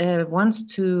that wants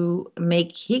to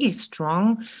make Hegel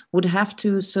strong would have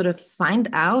to sort of find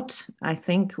out, I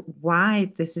think,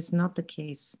 why this is not the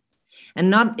case, and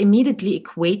not immediately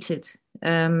equate it.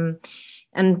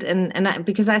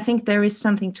 Because I think there is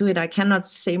something to it. I cannot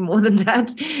say more than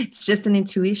that. It's just an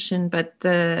intuition, but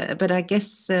I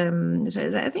guess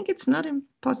I think it's not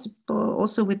impossible.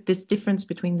 Also, with this difference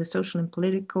between the social and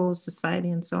political society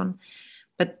and so on,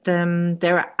 but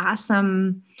there are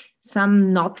some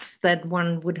knots that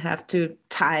one would have to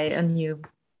tie anew.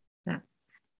 Yeah.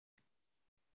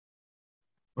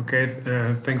 Okay.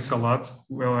 Thanks a lot.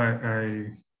 Well,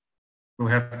 I we'll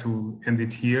have to end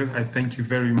it here. I thank you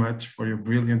very much for your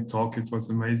brilliant talk. It was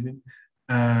amazing.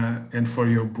 And for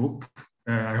your book.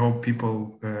 I hope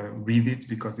people read it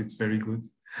because it's very good.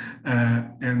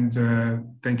 And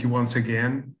thank you once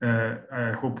again.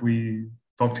 I hope we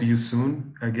talk to you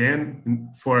soon again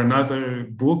for another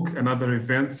book, another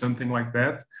event, something like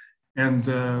that. And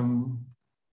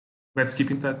let's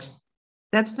keep in touch.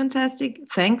 That's fantastic.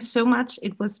 Thanks so much.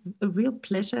 It was a real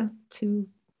pleasure to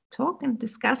talk and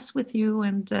discuss with you.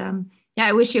 And yeah,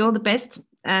 I wish you all the best,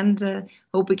 and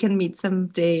hope we can meet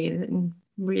someday in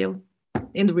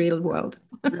the real world.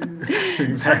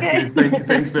 Exactly. Okay.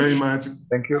 Thanks very much.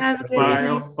 Thank you. Have a good Bye.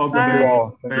 evening. All the Bye. best.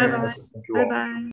 Thank you all. Bye-bye. Thank you all. Bye-bye.